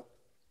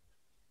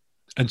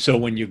 And so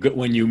when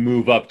you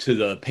move up to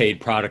the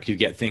paid product, you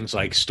get things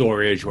like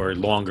storage or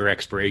longer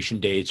expiration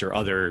dates or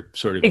other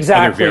sort of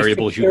other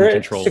variables you can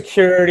control.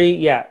 Security,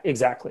 yeah,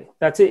 exactly.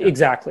 That's it,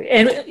 exactly.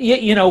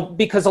 And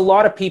because a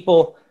lot of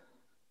people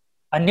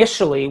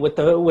initially with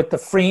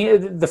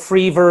the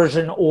free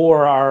version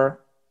or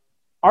our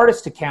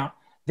artist account,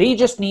 they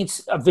just need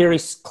a very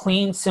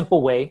clean,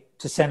 simple way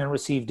to send and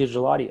receive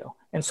digital audio,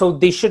 and so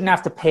they shouldn't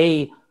have to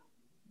pay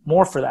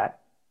more for that.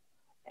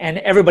 And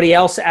everybody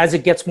else, as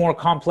it gets more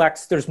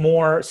complex, there's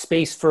more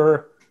space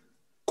to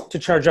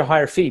charge a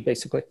higher fee,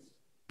 basically.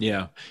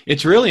 Yeah.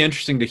 It's really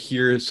interesting to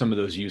hear some of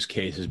those use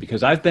cases,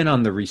 because I've been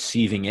on the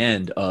receiving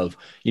end of,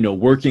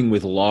 working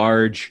with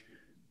large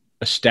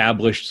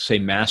established, say,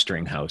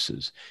 mastering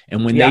houses.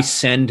 And when they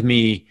send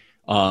me,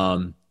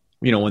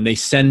 when they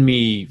send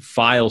me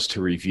files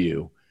to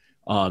review,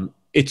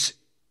 it's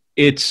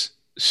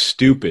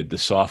stupid, the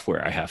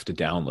software I have to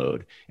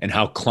download and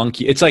how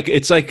clunky.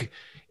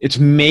 It's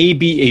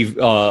maybe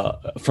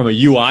from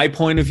a UI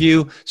point of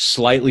view,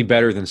 slightly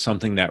better than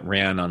something that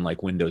ran on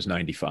like Windows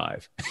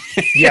 95.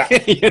 Yeah.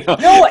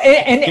 No,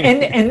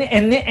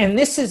 and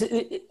this is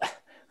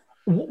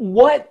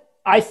what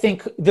I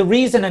think the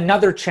reason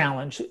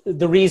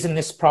the reason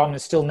this problem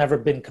has still never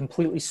been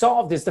completely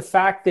solved is the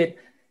fact that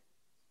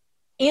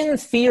in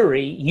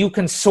theory, you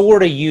can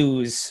sort of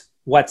use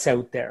what's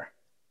out there.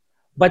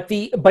 But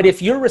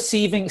if you're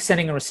sending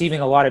and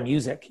receiving a lot of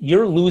music,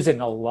 you're losing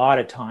a lot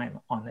of time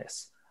on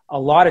this. A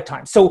lot of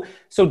time. So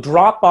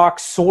Dropbox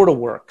sort of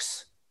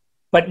works,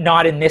 but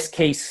not in this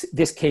case, or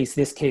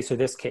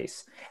this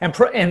case. And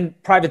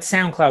private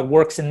SoundCloud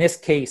works in this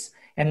case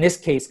and this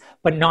case,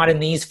 but not in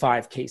these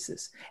 5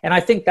 cases. And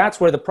I think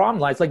that's where the problem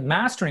lies. Like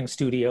mastering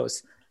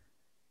studios,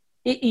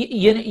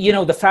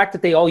 the fact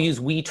that they all use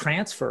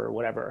WeTransfer or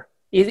whatever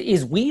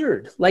is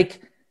weird.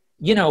 Like,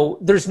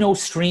 there's no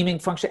streaming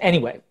function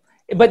anyway.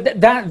 But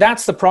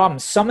that's the problem.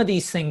 Some of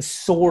these things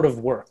sort of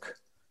work.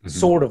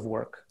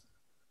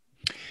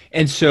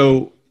 And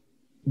so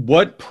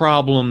what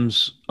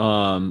problems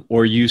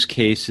or use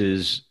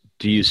cases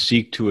do you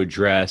seek to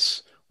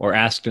address, or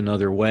asked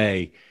another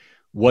way,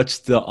 what's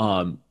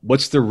the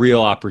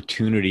real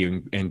opportunity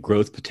and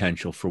growth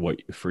potential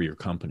for your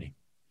company?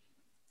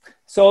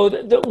 So,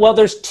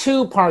 there's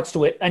 2 parts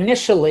to it.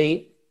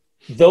 Initially,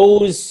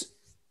 those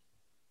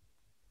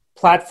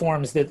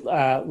platforms that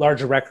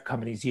larger record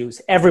companies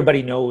use,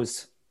 everybody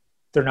knows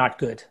they're not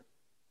good.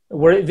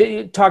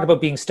 They talk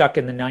about being stuck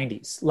in the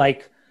 90s.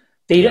 Like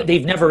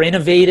they've never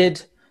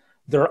innovated.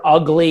 They're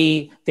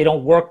ugly. They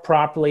don't work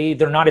properly.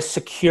 They're not as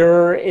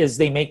secure as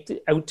they make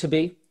out to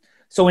be.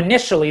 So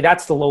initially,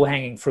 that's the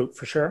low-hanging fruit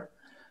for sure.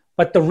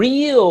 But the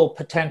real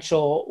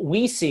potential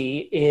we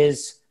see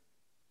is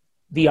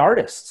the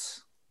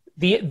artists.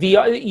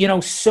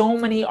 So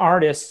many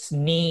artists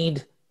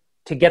need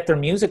to get their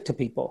music to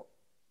people.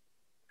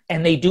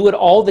 And they do it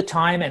all the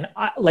time. And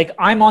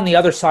I'm on the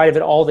other side of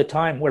it all the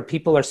time, where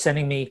people are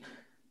sending me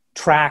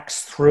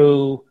tracks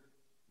through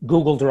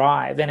Google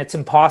Drive, and it's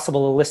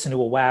impossible to listen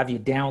to a WAV. You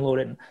download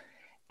it.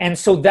 And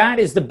so that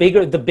is the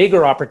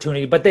bigger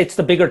opportunity, but it's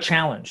the bigger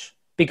challenge,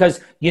 because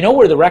you know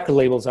where the record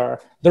labels are.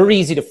 They're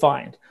easy to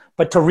find.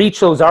 But to reach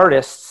those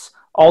artists,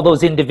 all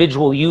those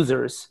individual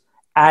users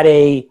at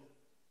a,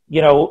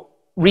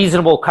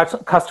 reasonable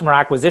customer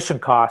acquisition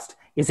cost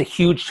is a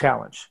huge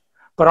challenge.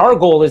 But our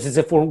goal is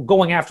if we're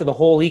going after the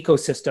whole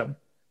ecosystem,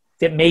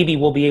 that maybe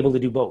we'll be able to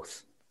do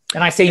both.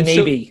 And I say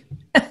maybe.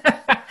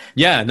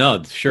 Yeah,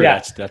 no, sure.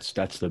 Yeah. That's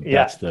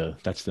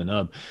the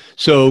nub.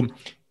 So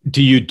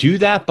do you do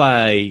that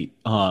by,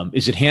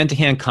 is it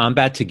hand-to-hand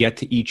combat to get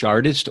to each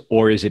artist,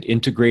 or is it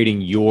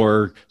integrating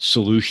your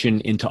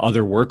solution into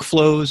other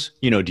workflows?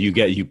 Do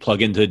you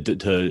plug into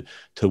to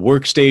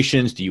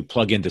workstations? Do you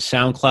plug into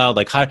SoundCloud?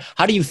 Like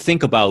how do you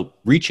think about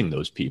reaching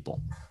those people?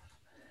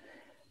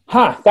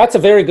 That's a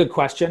very good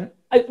question.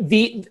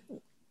 The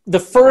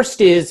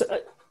first is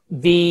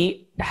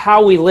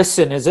how we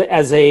listen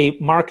as a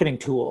marketing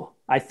tool.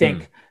 I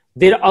think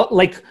that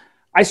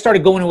I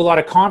started going to a lot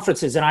of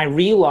conferences, and I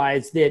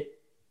realized that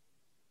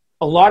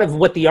a lot of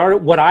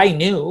what I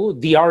knew,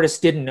 the artists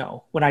didn't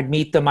know. When I'd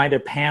meet them, I'd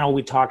have a panel,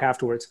 we'd talk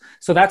afterwards.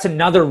 So that's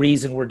another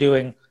reason we're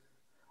doing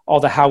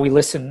all the how we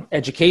listen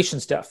education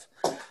stuff.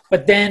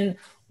 But then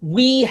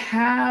we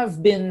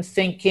have been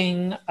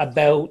thinking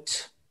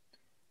about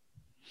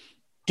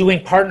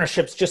doing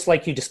partnerships, just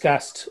like you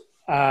discussed,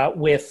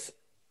 with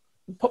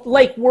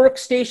like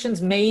workstations,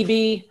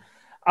 maybe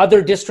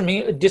other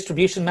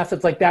distribution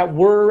methods like that.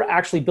 We're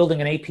actually building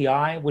an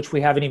API, which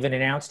we haven't even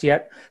announced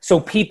yet. So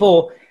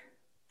people,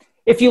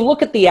 if you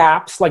look at the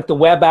apps, like the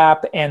web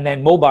app and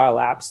then mobile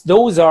apps,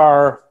 those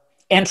are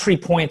entry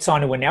points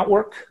onto a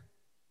network.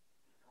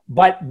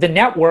 But the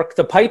network,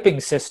 the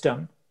piping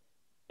system,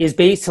 is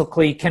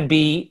basically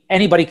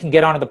anybody can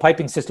get onto the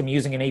piping system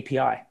using an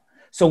API.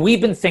 So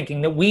we've been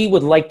thinking that we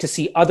would like to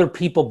see other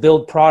people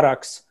build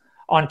products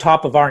on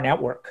top of our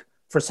network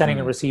for sending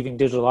and receiving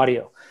digital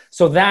audio.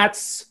 So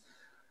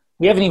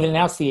we haven't even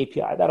announced the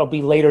API. That'll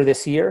be later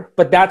this year,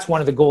 but that's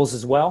one of the goals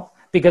as well,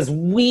 because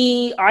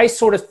I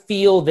sort of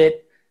feel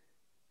that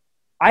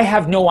I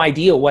have no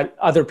idea what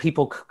other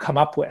people come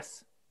up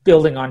with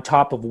building on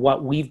top of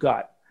what we've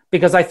got,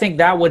 because I think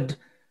that would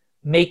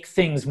make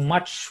things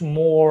much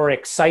more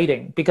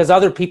exciting, because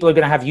other people are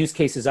going to have use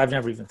cases I've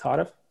never even thought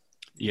of.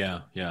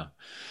 Yeah.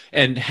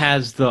 And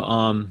has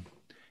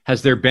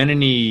there been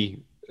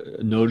any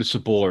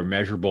noticeable or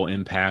measurable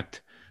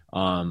impact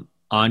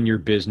on your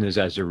business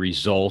as a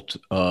result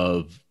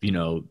of,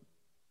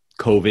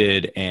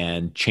 COVID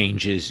and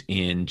changes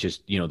in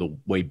just, the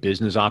way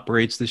business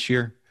operates this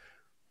year?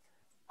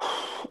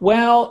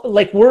 Well,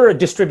 we're a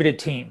distributed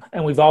team,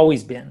 and we've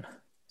always been.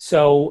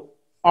 So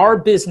our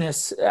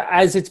business,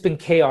 as it's been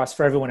chaos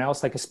for everyone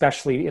else,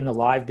 especially in the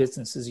live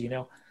businesses,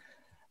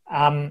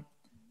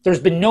 there's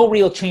been no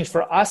real change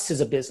for us as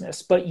a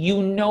business, but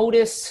you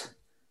notice,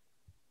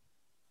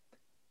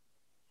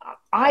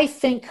 I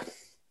think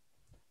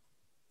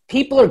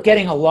people are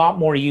getting a lot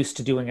more used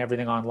to doing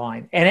everything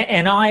online.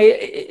 And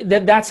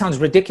that sounds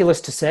ridiculous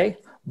to say,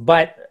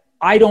 but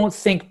I don't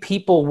think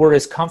people were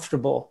as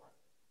comfortable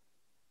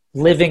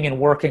living and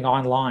working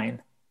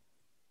online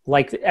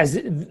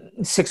as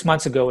 6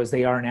 months ago as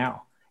they are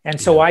now. And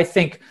so I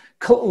think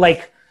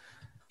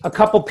a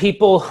couple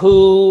people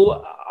who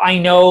I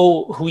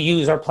know who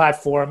use our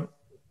platform,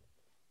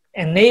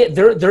 and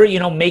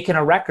they're making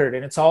a record,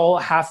 and it's all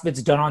half of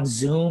it's done on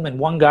Zoom, and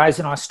one guy's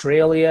in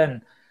Australia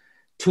and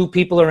two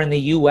people are in the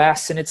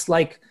US, and it's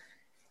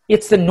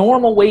the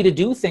normal way to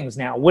do things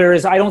now.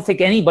 Whereas I don't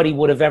think anybody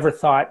would have ever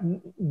thought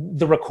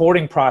the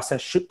recording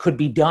process could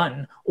be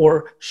done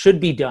or should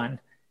be done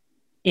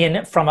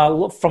from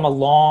a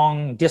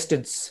long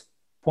distance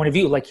point of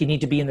view. You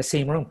need to be in the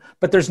same room,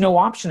 but there's no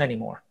option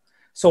anymore.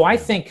 So I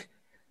think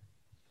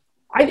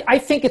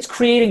it's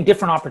creating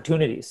different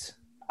opportunities.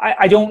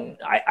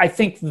 I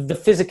think the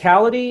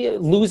physicality,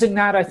 losing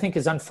that, I think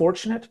is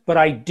unfortunate, but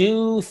I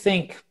do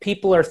think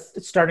people are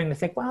starting to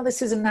think, wow,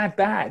 this isn't that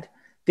bad.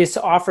 This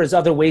offers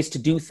other ways to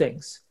do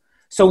things.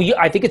 So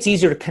I think it's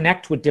easier to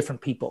connect with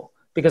different people,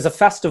 because a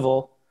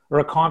festival or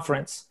a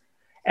conference,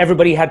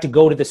 everybody had to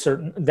go to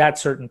that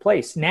certain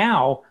place.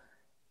 Now,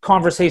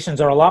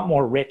 conversations are a lot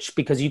more rich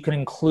because you can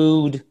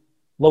include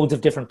loads of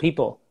different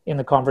people in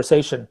the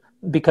conversation,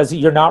 because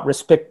you're not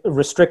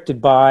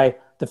restricted by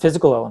the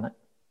physical element.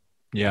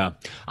 Yeah,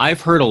 I've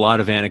heard a lot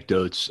of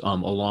anecdotes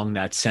along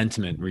that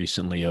sentiment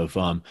recently of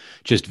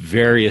just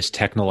various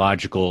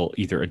technological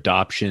either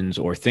adoptions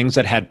or things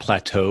that had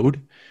plateaued.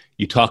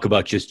 You talk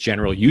about just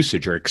general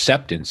usage or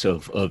acceptance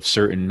of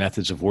certain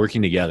methods of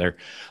working together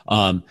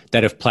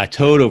that have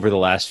plateaued over the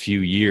last few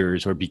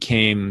years or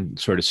became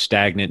sort of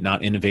stagnant,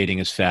 not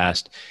innovating as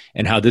fast,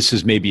 and how this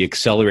has maybe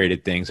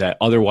accelerated things that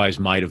otherwise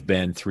might have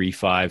been 3,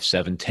 5,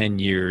 7, 10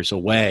 years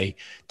away.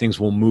 Things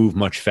will move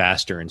much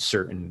faster in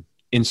certain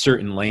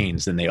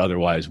lanes than they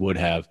otherwise would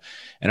have.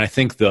 And I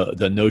think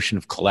the notion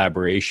of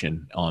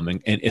collaboration,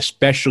 and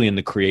especially in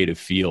the creative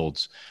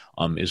fields,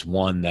 is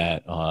one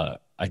that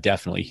I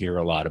definitely hear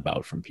a lot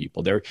about from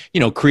people.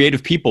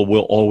 Creative people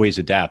will always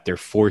adapt. They're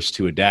forced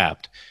to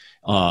adapt.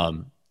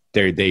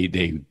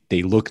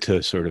 They look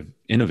to sort of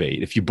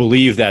innovate. If you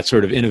believe that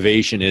sort of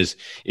innovation is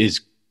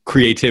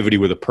creativity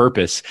with a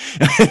purpose,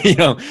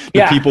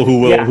 the people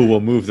who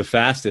will move the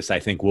fastest, I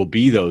think, will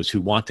be those who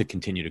want to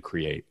continue to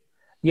create.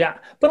 Yeah,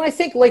 but I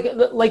think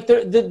like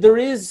there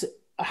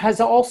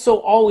has also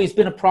always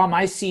been a problem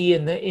I see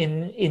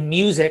in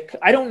music.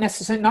 I don't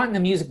necessarily, not in the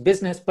music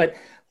business, but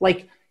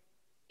like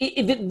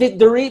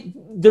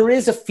there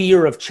is a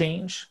fear of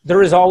change.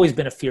 There has always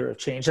been a fear of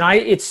change, and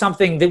it's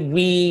something that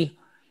we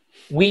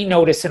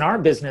notice in our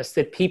business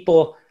that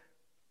people,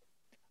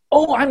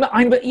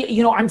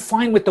 I'm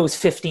fine with those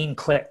 15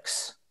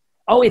 clicks.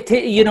 I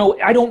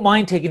don't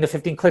mind taking the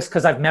 15 clicks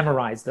because I've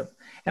memorized them,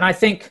 and I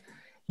think.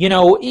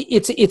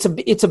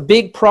 It's a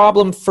big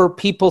problem for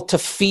people to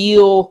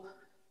feel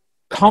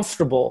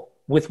comfortable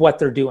with what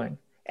they're doing.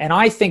 And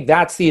I think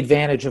that's the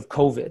advantage of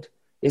COVID,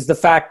 is the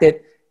fact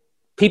that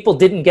people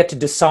didn't get to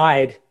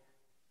decide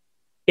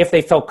if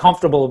they felt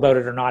comfortable about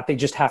it or not. They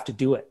just have to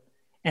do it.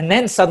 And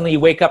then suddenly you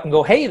wake up and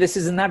go, hey, this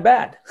isn't that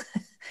bad.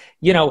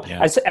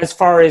 As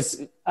far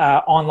as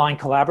online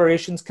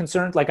collaboration is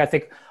concerned, like I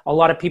think a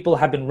lot of people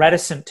have been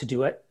reticent to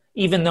do it,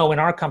 even though in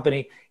our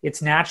company,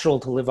 it's natural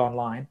to live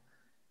online.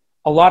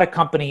 A lot of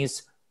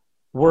companies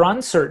were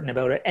uncertain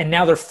about it, and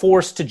now they're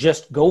forced to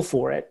just go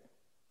for it.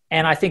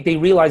 And I think they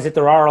realize that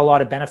there are a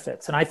lot of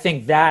benefits. And I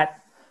think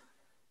that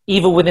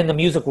even within the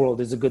music world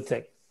is a good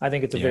thing. I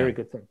think it's a very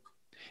good thing.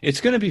 It's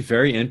going to be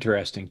very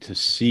interesting to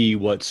see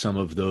what some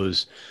of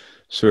those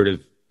sort of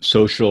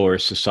social or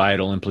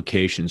societal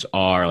implications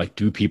are. Like,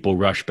 do people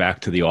rush back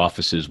to the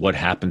offices? What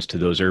happens to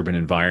those urban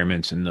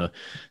environments and the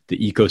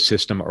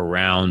ecosystem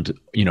around,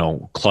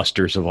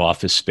 clusters of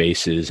office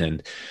spaces?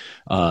 And,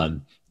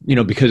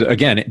 because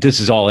again, this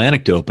is all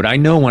anecdote, but I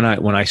know when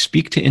I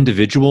speak to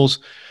individuals,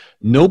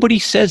 nobody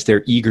says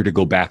they're eager to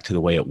go back to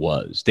the way it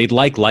was. They'd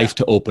like life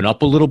to open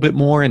up a little bit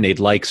more, and they'd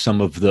like some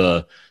of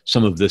the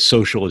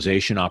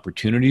socialization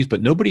opportunities,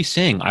 but nobody's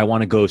saying, I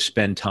want to go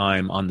spend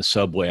time on the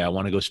subway. I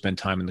want to go spend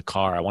time in the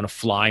car. I want to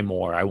fly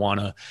more. I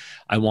want to,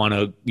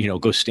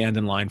 go stand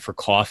in line for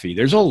coffee.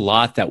 There's a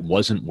lot that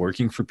wasn't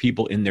working for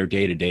people in their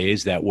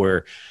day-to-days that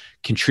were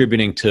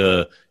contributing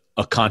to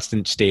a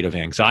constant state of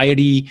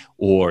anxiety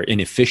or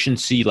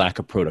inefficiency, lack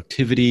of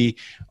productivity,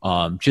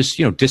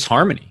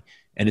 disharmony.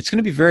 And it's going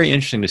to be very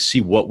interesting to see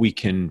what we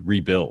can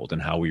rebuild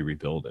and how we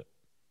rebuild it.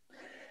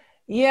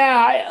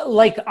 Yeah,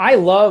 I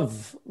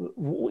love,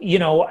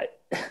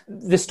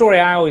 the story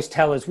I always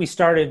tell is we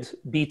started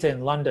Beta in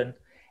London,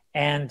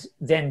 and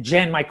then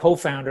Jen, my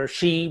co-founder,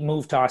 she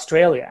moved to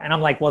Australia. And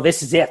I'm like, well,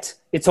 this is it.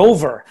 It's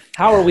over.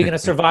 How are we going to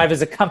survive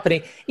as a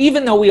company,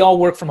 even though we all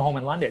work from home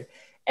in London?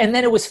 And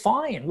then it was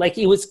fine.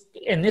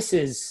 And this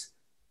is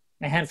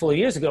a handful of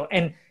years ago,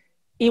 and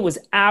it was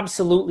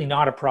absolutely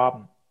not a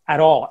problem at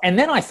all. And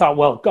then I thought,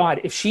 well,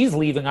 God, if she's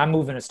leaving, I'm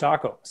moving to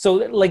Stockholm. So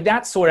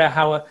that's sort of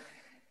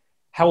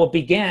how it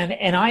began.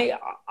 And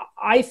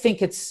I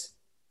think it's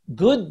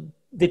good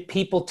that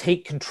people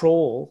take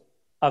control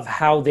of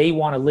how they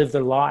want to live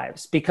their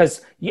lives,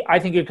 because I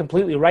think you're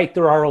completely right.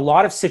 There are a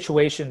lot of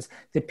situations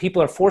that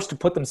people are forced to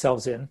put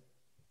themselves in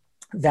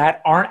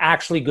that aren't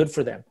actually good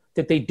for them,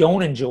 that they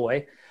don't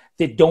enjoy,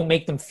 that don't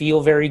make them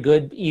feel very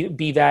good,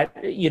 be that,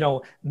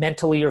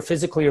 mentally or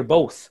physically or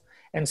both.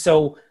 And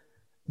so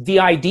the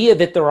idea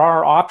that there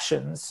are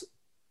options,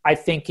 I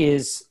think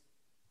is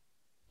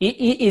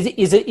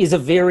a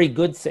very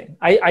good thing.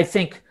 I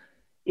think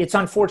it's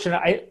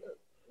unfortunate.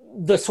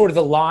 The sort of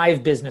the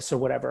live business or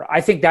whatever, I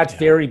think that's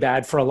very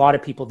bad for a lot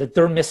of people, that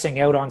they're missing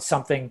out on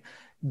something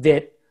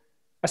that,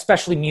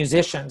 especially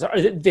musicians,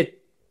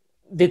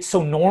 that's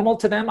so normal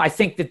to them. I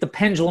think that the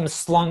pendulum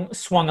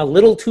swung a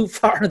little too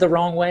far the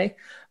wrong way,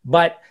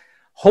 but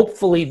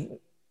hopefully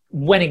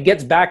when it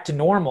gets back to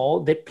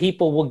normal, that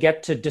people will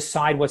get to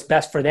decide what's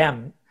best for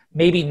them.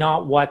 Maybe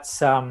not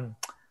what's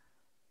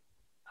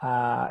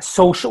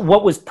social,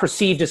 what was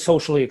perceived as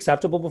socially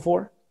acceptable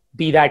before.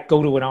 Be that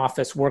go to an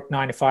office, work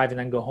 9 to 5, and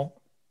then go home.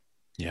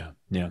 Yeah.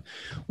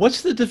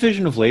 What's the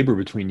division of labor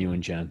between you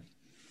and Jen?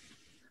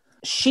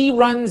 She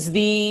runs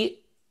the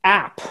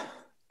app,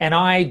 and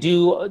I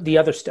do the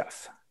other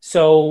stuff.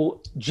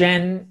 So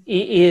Jen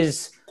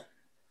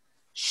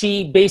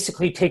she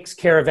basically takes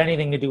care of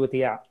anything to do with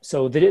the app.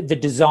 So the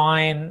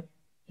design,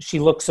 she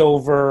looks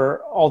over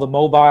all the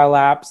mobile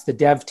apps, the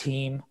dev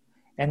team,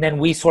 And then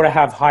we sort of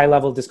have high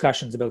level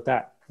discussions about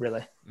that,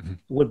 really. That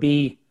would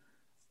be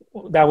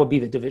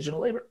the division of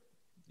labor.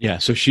 Yeah.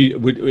 So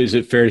is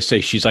it fair to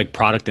say she's like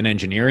product and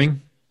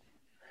engineering?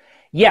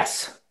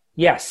 Yes.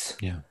 Yeah.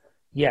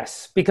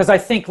 Yes. Because I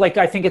think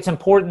it's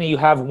important that you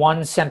have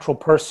one central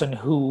person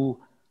who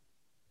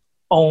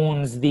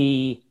owns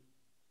the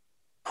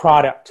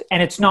product.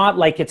 And it's not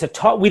like it's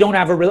we don't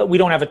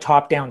have a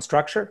top down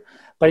structure,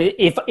 but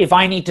if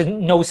I need to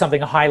know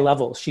something high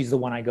level, she's the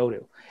one I go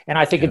to. And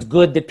I think it's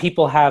good that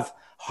people have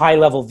high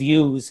level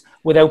views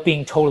without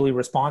being totally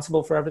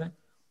responsible for everything.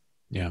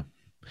 Yeah.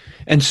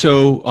 And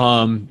so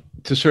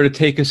to sort of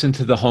take us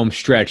into the home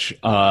stretch,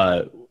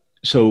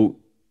 so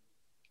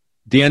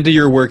the end of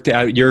your work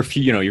day,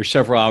 you're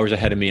several hours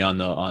ahead of me on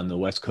the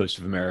West Coast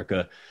of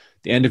America.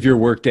 The end of your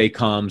workday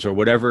comes, or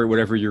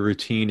whatever your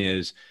routine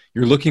is,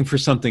 you're looking for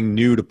something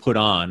new to put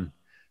on,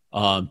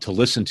 to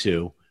listen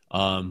to.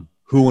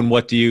 Who and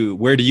where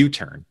do you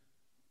turn?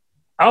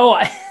 Oh,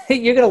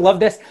 you're going to love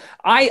this.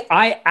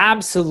 I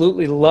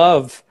absolutely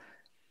love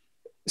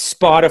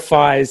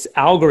Spotify's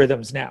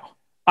algorithms now.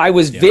 I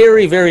was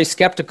very, very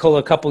skeptical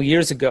a couple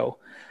years ago,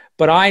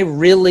 but I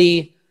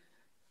really,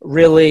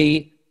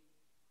 really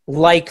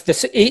like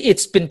this.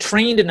 It's been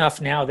trained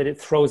enough now that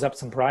it throws up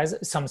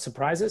some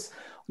surprises.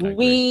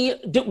 We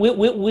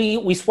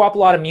swap a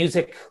lot of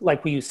music,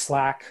 like we use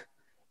Slack,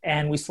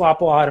 and we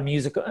swap a lot of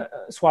music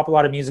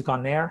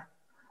on there.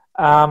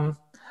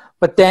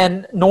 But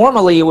then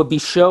normally it would be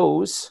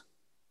shows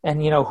and,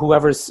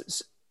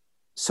 whoever's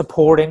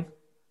supporting.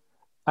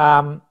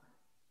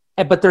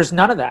 But there's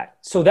none of that.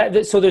 So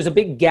there's a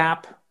big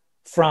gap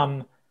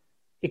from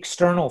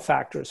external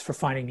factors for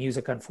finding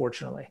music,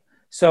 unfortunately.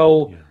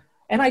 So,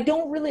 and I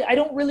don't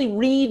really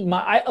read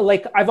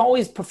I've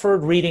always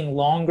preferred reading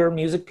longer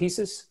music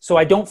pieces. So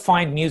I don't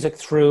find music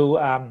through,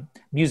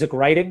 music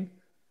writing.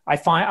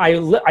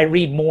 I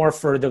read more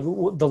for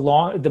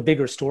the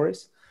bigger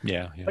stories.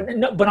 Yeah.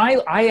 But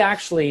I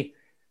actually,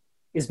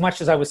 as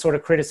much as I was sort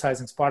of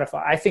criticizing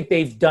Spotify, I think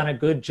they've done a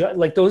good job.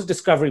 Like those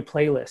discovery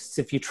playlists,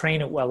 if you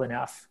train it well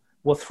enough,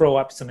 will throw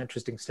up some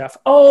interesting stuff.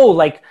 Oh,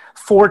 like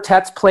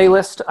Fortet's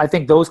playlist. I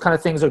think those kind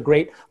of things are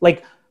great.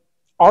 Like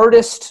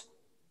artist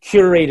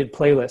curated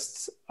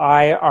playlists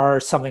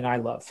are something I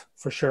love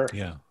for sure.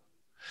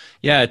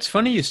 Yeah, it's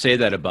funny you say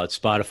that about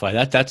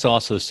Spotify. That's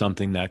also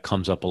something that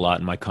comes up a lot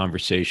in my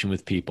conversation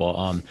with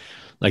people.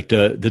 Like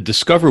the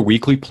Discover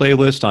Weekly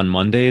playlist on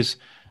Mondays,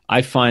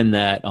 I find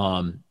that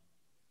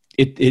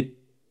it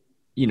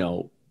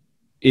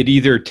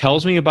either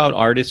tells me about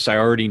artists I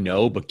already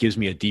know, but gives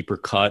me a deeper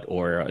cut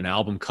or an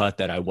album cut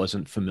that I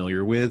wasn't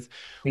familiar with.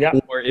 Yeah.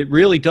 Or it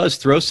really does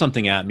throw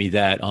something at me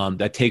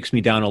that takes me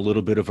down a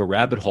little bit of a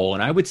rabbit hole.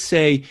 And I would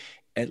say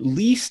at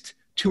least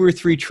 2 or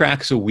 3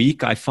 tracks a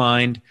week I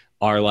find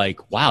are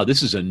like, wow,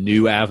 this is a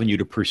new avenue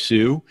to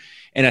pursue.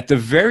 And at the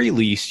very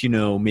least,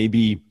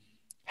 maybe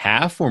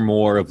half or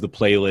more of the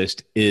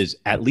playlist is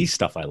at least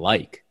stuff I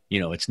like.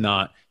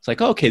 It's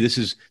like, okay, this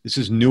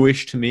is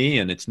newish to me,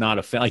 and it's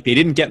not like they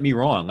didn't get me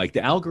wrong. Like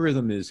the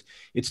algorithm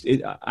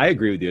I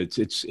agree with you.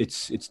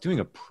 It's doing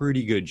a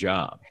pretty good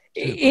job.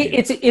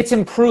 It's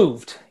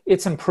improved.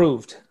 It's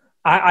improved.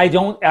 I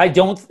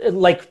don't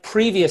like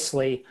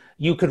previously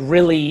you could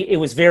it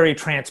was very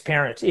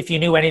transparent. If you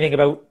knew anything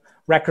about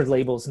record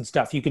labels and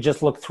stuff, you could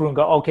just look through and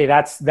go, okay,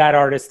 that's that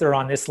artist, they're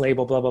on this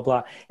label, blah, blah,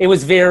 blah. It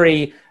was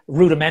very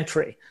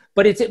rudimentary,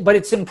 but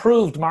it's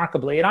improved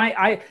markedly. And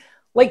I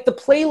like the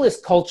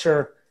playlist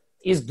culture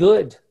is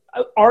good.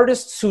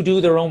 Artists who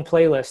do their own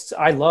playlists,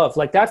 I love.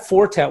 Like that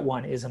Fortet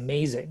one is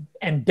amazing.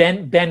 And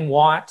Ben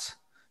Watt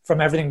from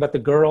Everything But the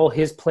Girl,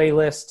 his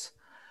playlist.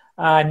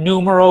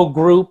 Numero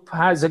Group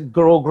has a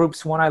girl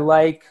groups one I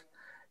like.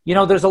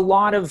 There's a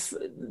lot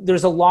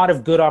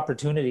of good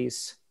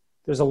opportunities.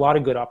 There's a lot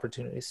of good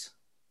opportunities.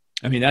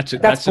 I mean,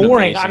 that's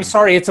boring. I'm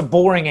sorry. It's a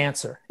boring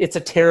answer. It's a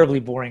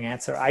terribly boring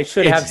answer. I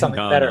should have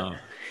something better. No.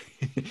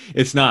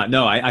 It's not.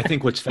 No, I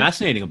think what's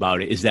fascinating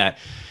about it is that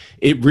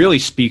it really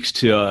speaks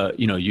to,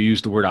 you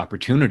use the word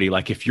opportunity.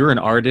 Like if you're an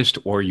artist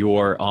or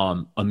you're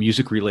a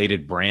music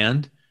related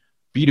brand,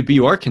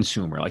 B2B or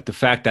consumer, like the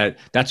fact that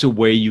that's a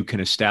way you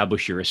can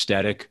establish your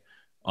aesthetic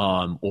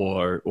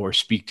or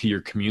speak to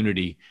your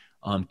community,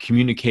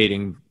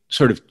 communicating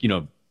sort of,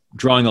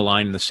 drawing a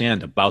line in the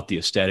sand about the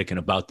aesthetic and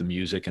about the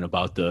music and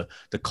about the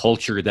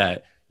culture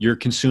that you're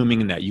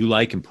consuming and that you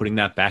like and putting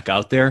that back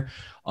out there.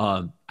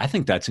 I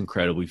think that's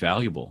incredibly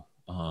valuable.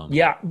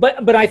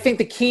 But I think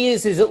the key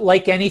is it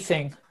like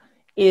anything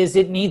is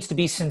it needs to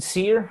be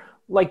sincere.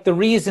 Like the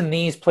reason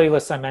these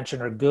playlists I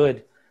mentioned are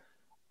good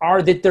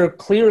are that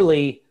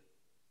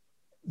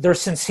they're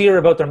sincere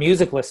about their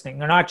music listening.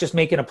 They're not just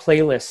making a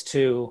playlist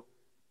to,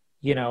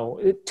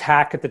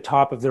 tack at the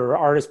top of their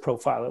artist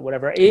profile or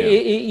whatever.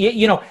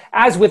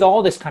 As with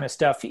all this kind of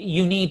stuff,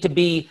 you need to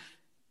be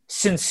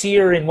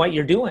sincere in what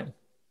you're doing.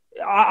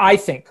 I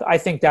think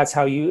that's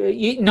how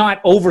you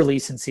not overly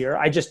sincere.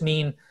 I just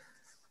mean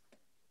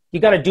you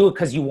got to do it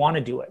because you want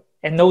to do it.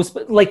 And those,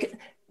 like,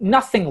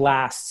 nothing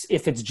lasts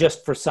if it's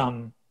just for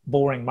some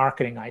boring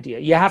marketing idea.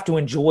 You have to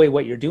enjoy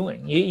what you're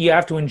doing. You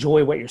have to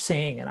enjoy what you're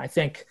saying. And I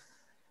think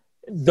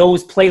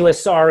those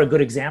playlists are a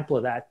good example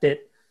of that,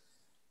 that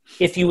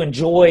if you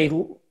enjoy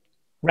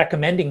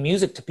recommending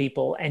music to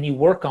people and you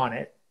work on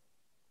it,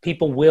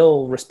 people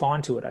will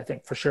respond to it, I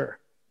think, for sure.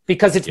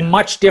 Because it's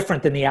much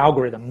different than the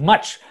algorithm.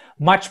 Much,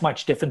 much,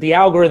 much different. The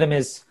algorithm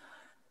is,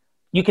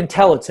 you can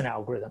tell it's an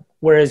algorithm.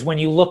 Whereas when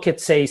you look at,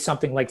 say,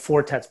 something like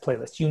Fortet's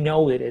playlist, you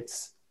know that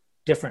it's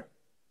different.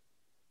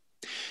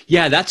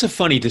 Yeah, that's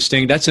an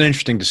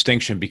interesting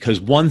distinction, because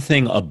one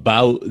thing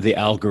about the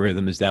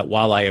algorithm is that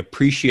while I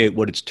appreciate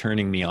what it's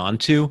turning me on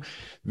to,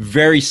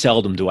 very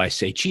seldom do I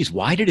say, geez,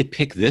 why did it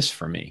pick this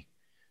for me?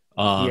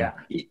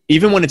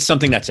 Even when it's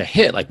something that's a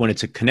hit, like when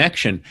it's a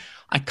connection,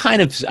 I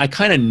kind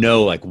of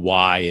know like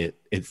why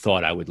it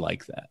thought I would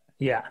like that.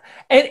 Yeah.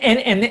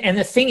 And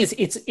the thing is,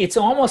 it's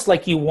almost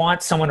like you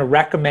want someone to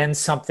recommend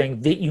something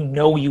that you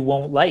know you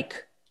won't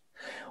like.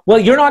 Well,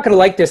 you're not going to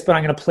like this, but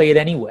I'm going to play it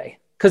anyway.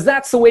 Because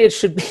that's the way it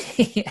should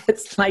be.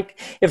 It's like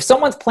if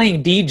someone's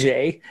playing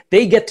DJ,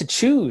 they get to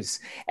choose,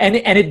 and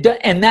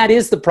that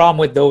is the problem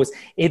with those.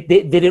 That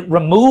it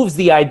removes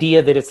the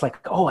idea that it's like,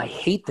 oh, I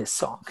hate this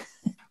song.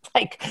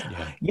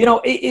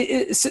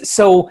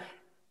 So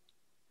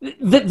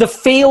the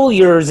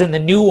failures and the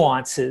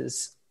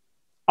nuances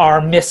are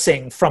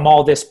missing from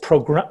all this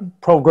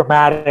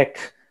programmatic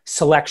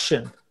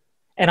selection,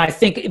 and I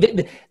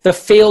think the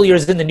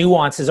failures and the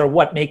nuances are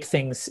what make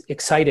things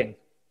exciting.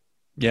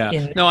 Yeah.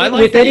 I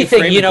like with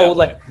anything,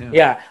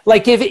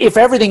 like if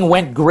everything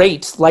went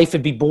great, life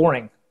would be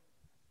boring.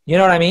 You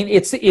know what I mean?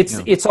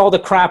 It's all the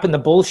crap and the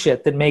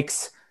bullshit that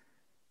makes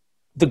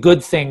the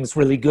good things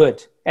really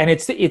good. And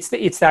it's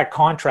that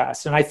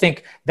contrast. And I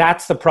think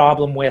that's the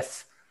problem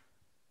with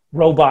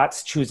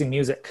robots choosing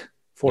music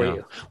for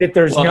you, that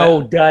there's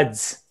no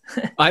duds.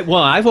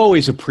 I've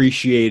always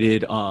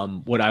appreciated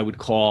what I would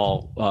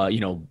call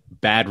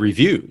bad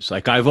reviews.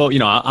 Like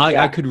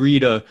I could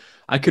read a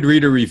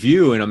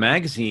review in a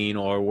magazine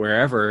or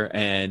wherever,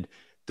 and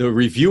the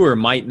reviewer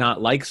might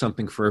not like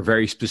something for a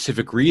very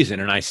specific reason.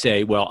 And I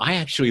say, well, I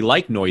actually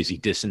like noisy,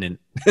 dissonant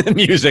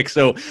music.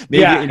 So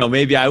maybe,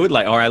 maybe I would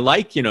like, or I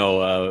like,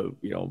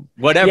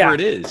 whatever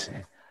it is.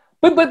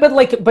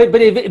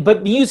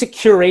 But music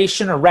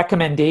curation or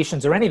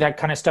recommendations or any of that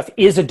kind of stuff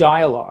is a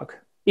dialogue.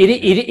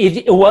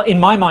 Well, in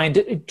my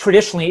mind,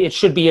 traditionally it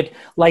should be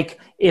like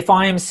if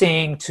I'm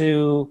saying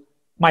to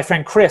my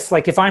friend Chris,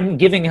 like if I'm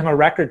giving him a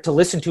record to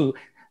listen to,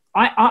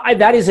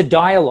 that is a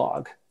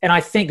dialogue. And I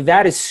think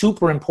that is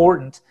super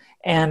important.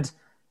 And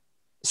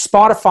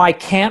Spotify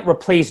can't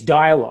replace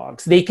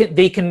dialogues. They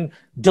can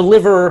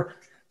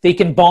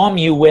bomb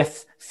you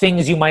with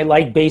things you might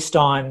like based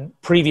on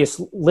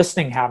previous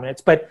listening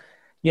habits. But,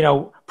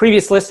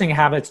 previous listening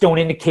habits don't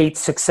indicate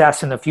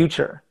success in the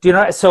future. Do you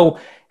know? So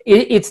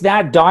it's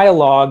that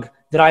dialogue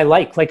that I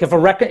like. Like if a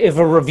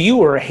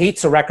reviewer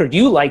hates a record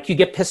you like, you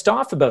get pissed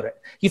off about it.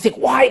 You think,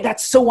 why?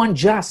 That's so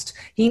unjust.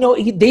 They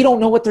don't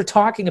know what they're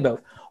talking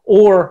about.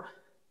 Or,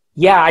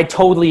 yeah, I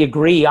totally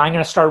agree. I'm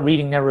going to start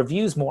reading their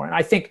reviews more. And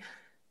I think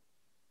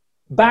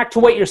back to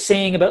what you're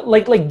saying about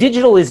like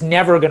digital is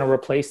never going to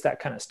replace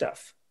that kind of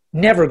stuff.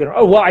 Never going to.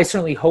 Oh, well, I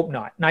certainly hope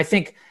not. And I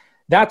think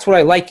that's what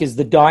I like is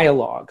the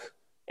dialogue.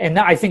 And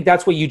I think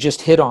that's what you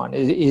just hit on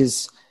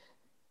is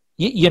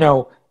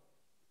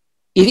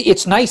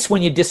it's nice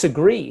when you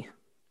disagree,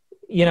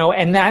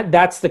 and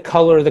that's the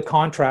color, the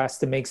contrast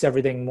that makes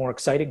everything more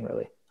exciting,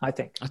 really, I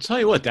think. I'll tell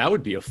you what, that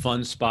would be a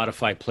fun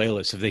Spotify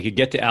playlist if they could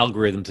get the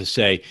algorithm to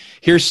say,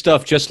 here's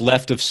stuff just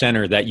left of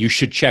center that you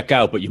should check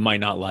out, but you might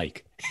not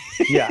like.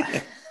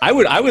 Yeah. I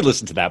would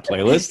listen to that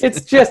playlist.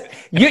 It's just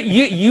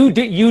you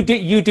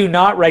do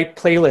not write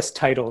playlist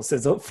titles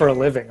for a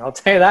living. I'll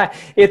tell you that.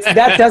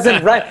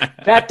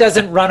 That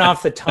doesn't run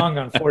off the tongue,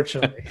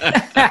 unfortunately.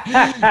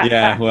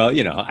 Yeah, well,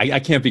 I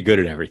can't be good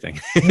at everything.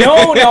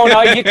 No.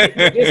 You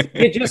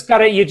just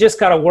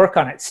gotta work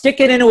on it.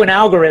 Stick it into an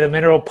algorithm,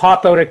 and it'll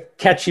pop out a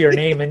catchier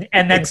name,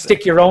 and then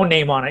stick your own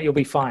name on it. You'll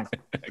be fine.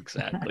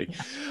 Exactly.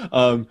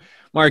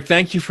 Mark,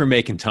 thank you for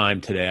making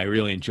time today. I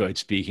really enjoyed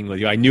speaking with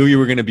you. I knew you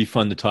were going to be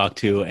fun to talk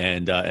to,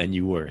 and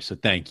you were. So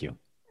thank you.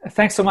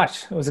 Thanks so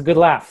much. It was a good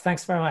laugh.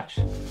 Thanks very much.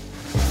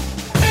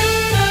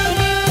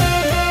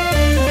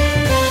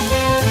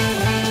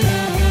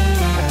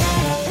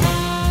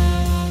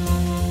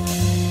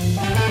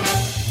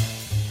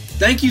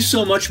 Thank you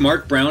so much,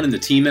 Mark Brown and the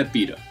team at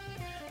Beta.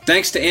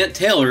 Thanks to Ant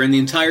Taylor and the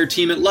entire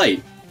team at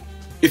Lyte.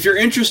 If you're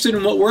interested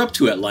in what we're up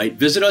to at Lyte,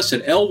 visit us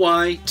at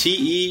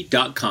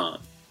lyte.com.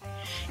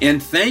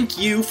 And thank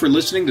you for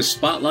listening to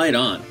Spotlight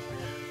On.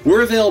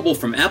 We're available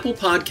from Apple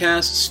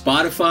Podcasts,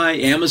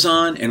 Spotify,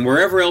 Amazon, and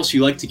wherever else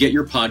you like to get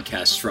your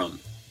podcasts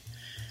from.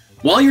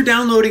 While you're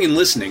downloading and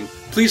listening,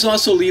 please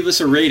also leave us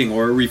a rating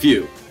or a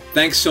review.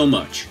 Thanks so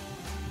much.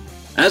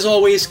 As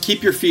always,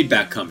 keep your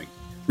feedback coming.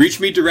 Reach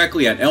me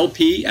directly at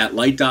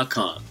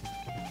lp@lyte.com.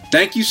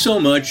 Thank you so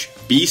much,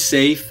 be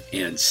safe,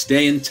 and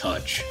stay in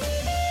touch.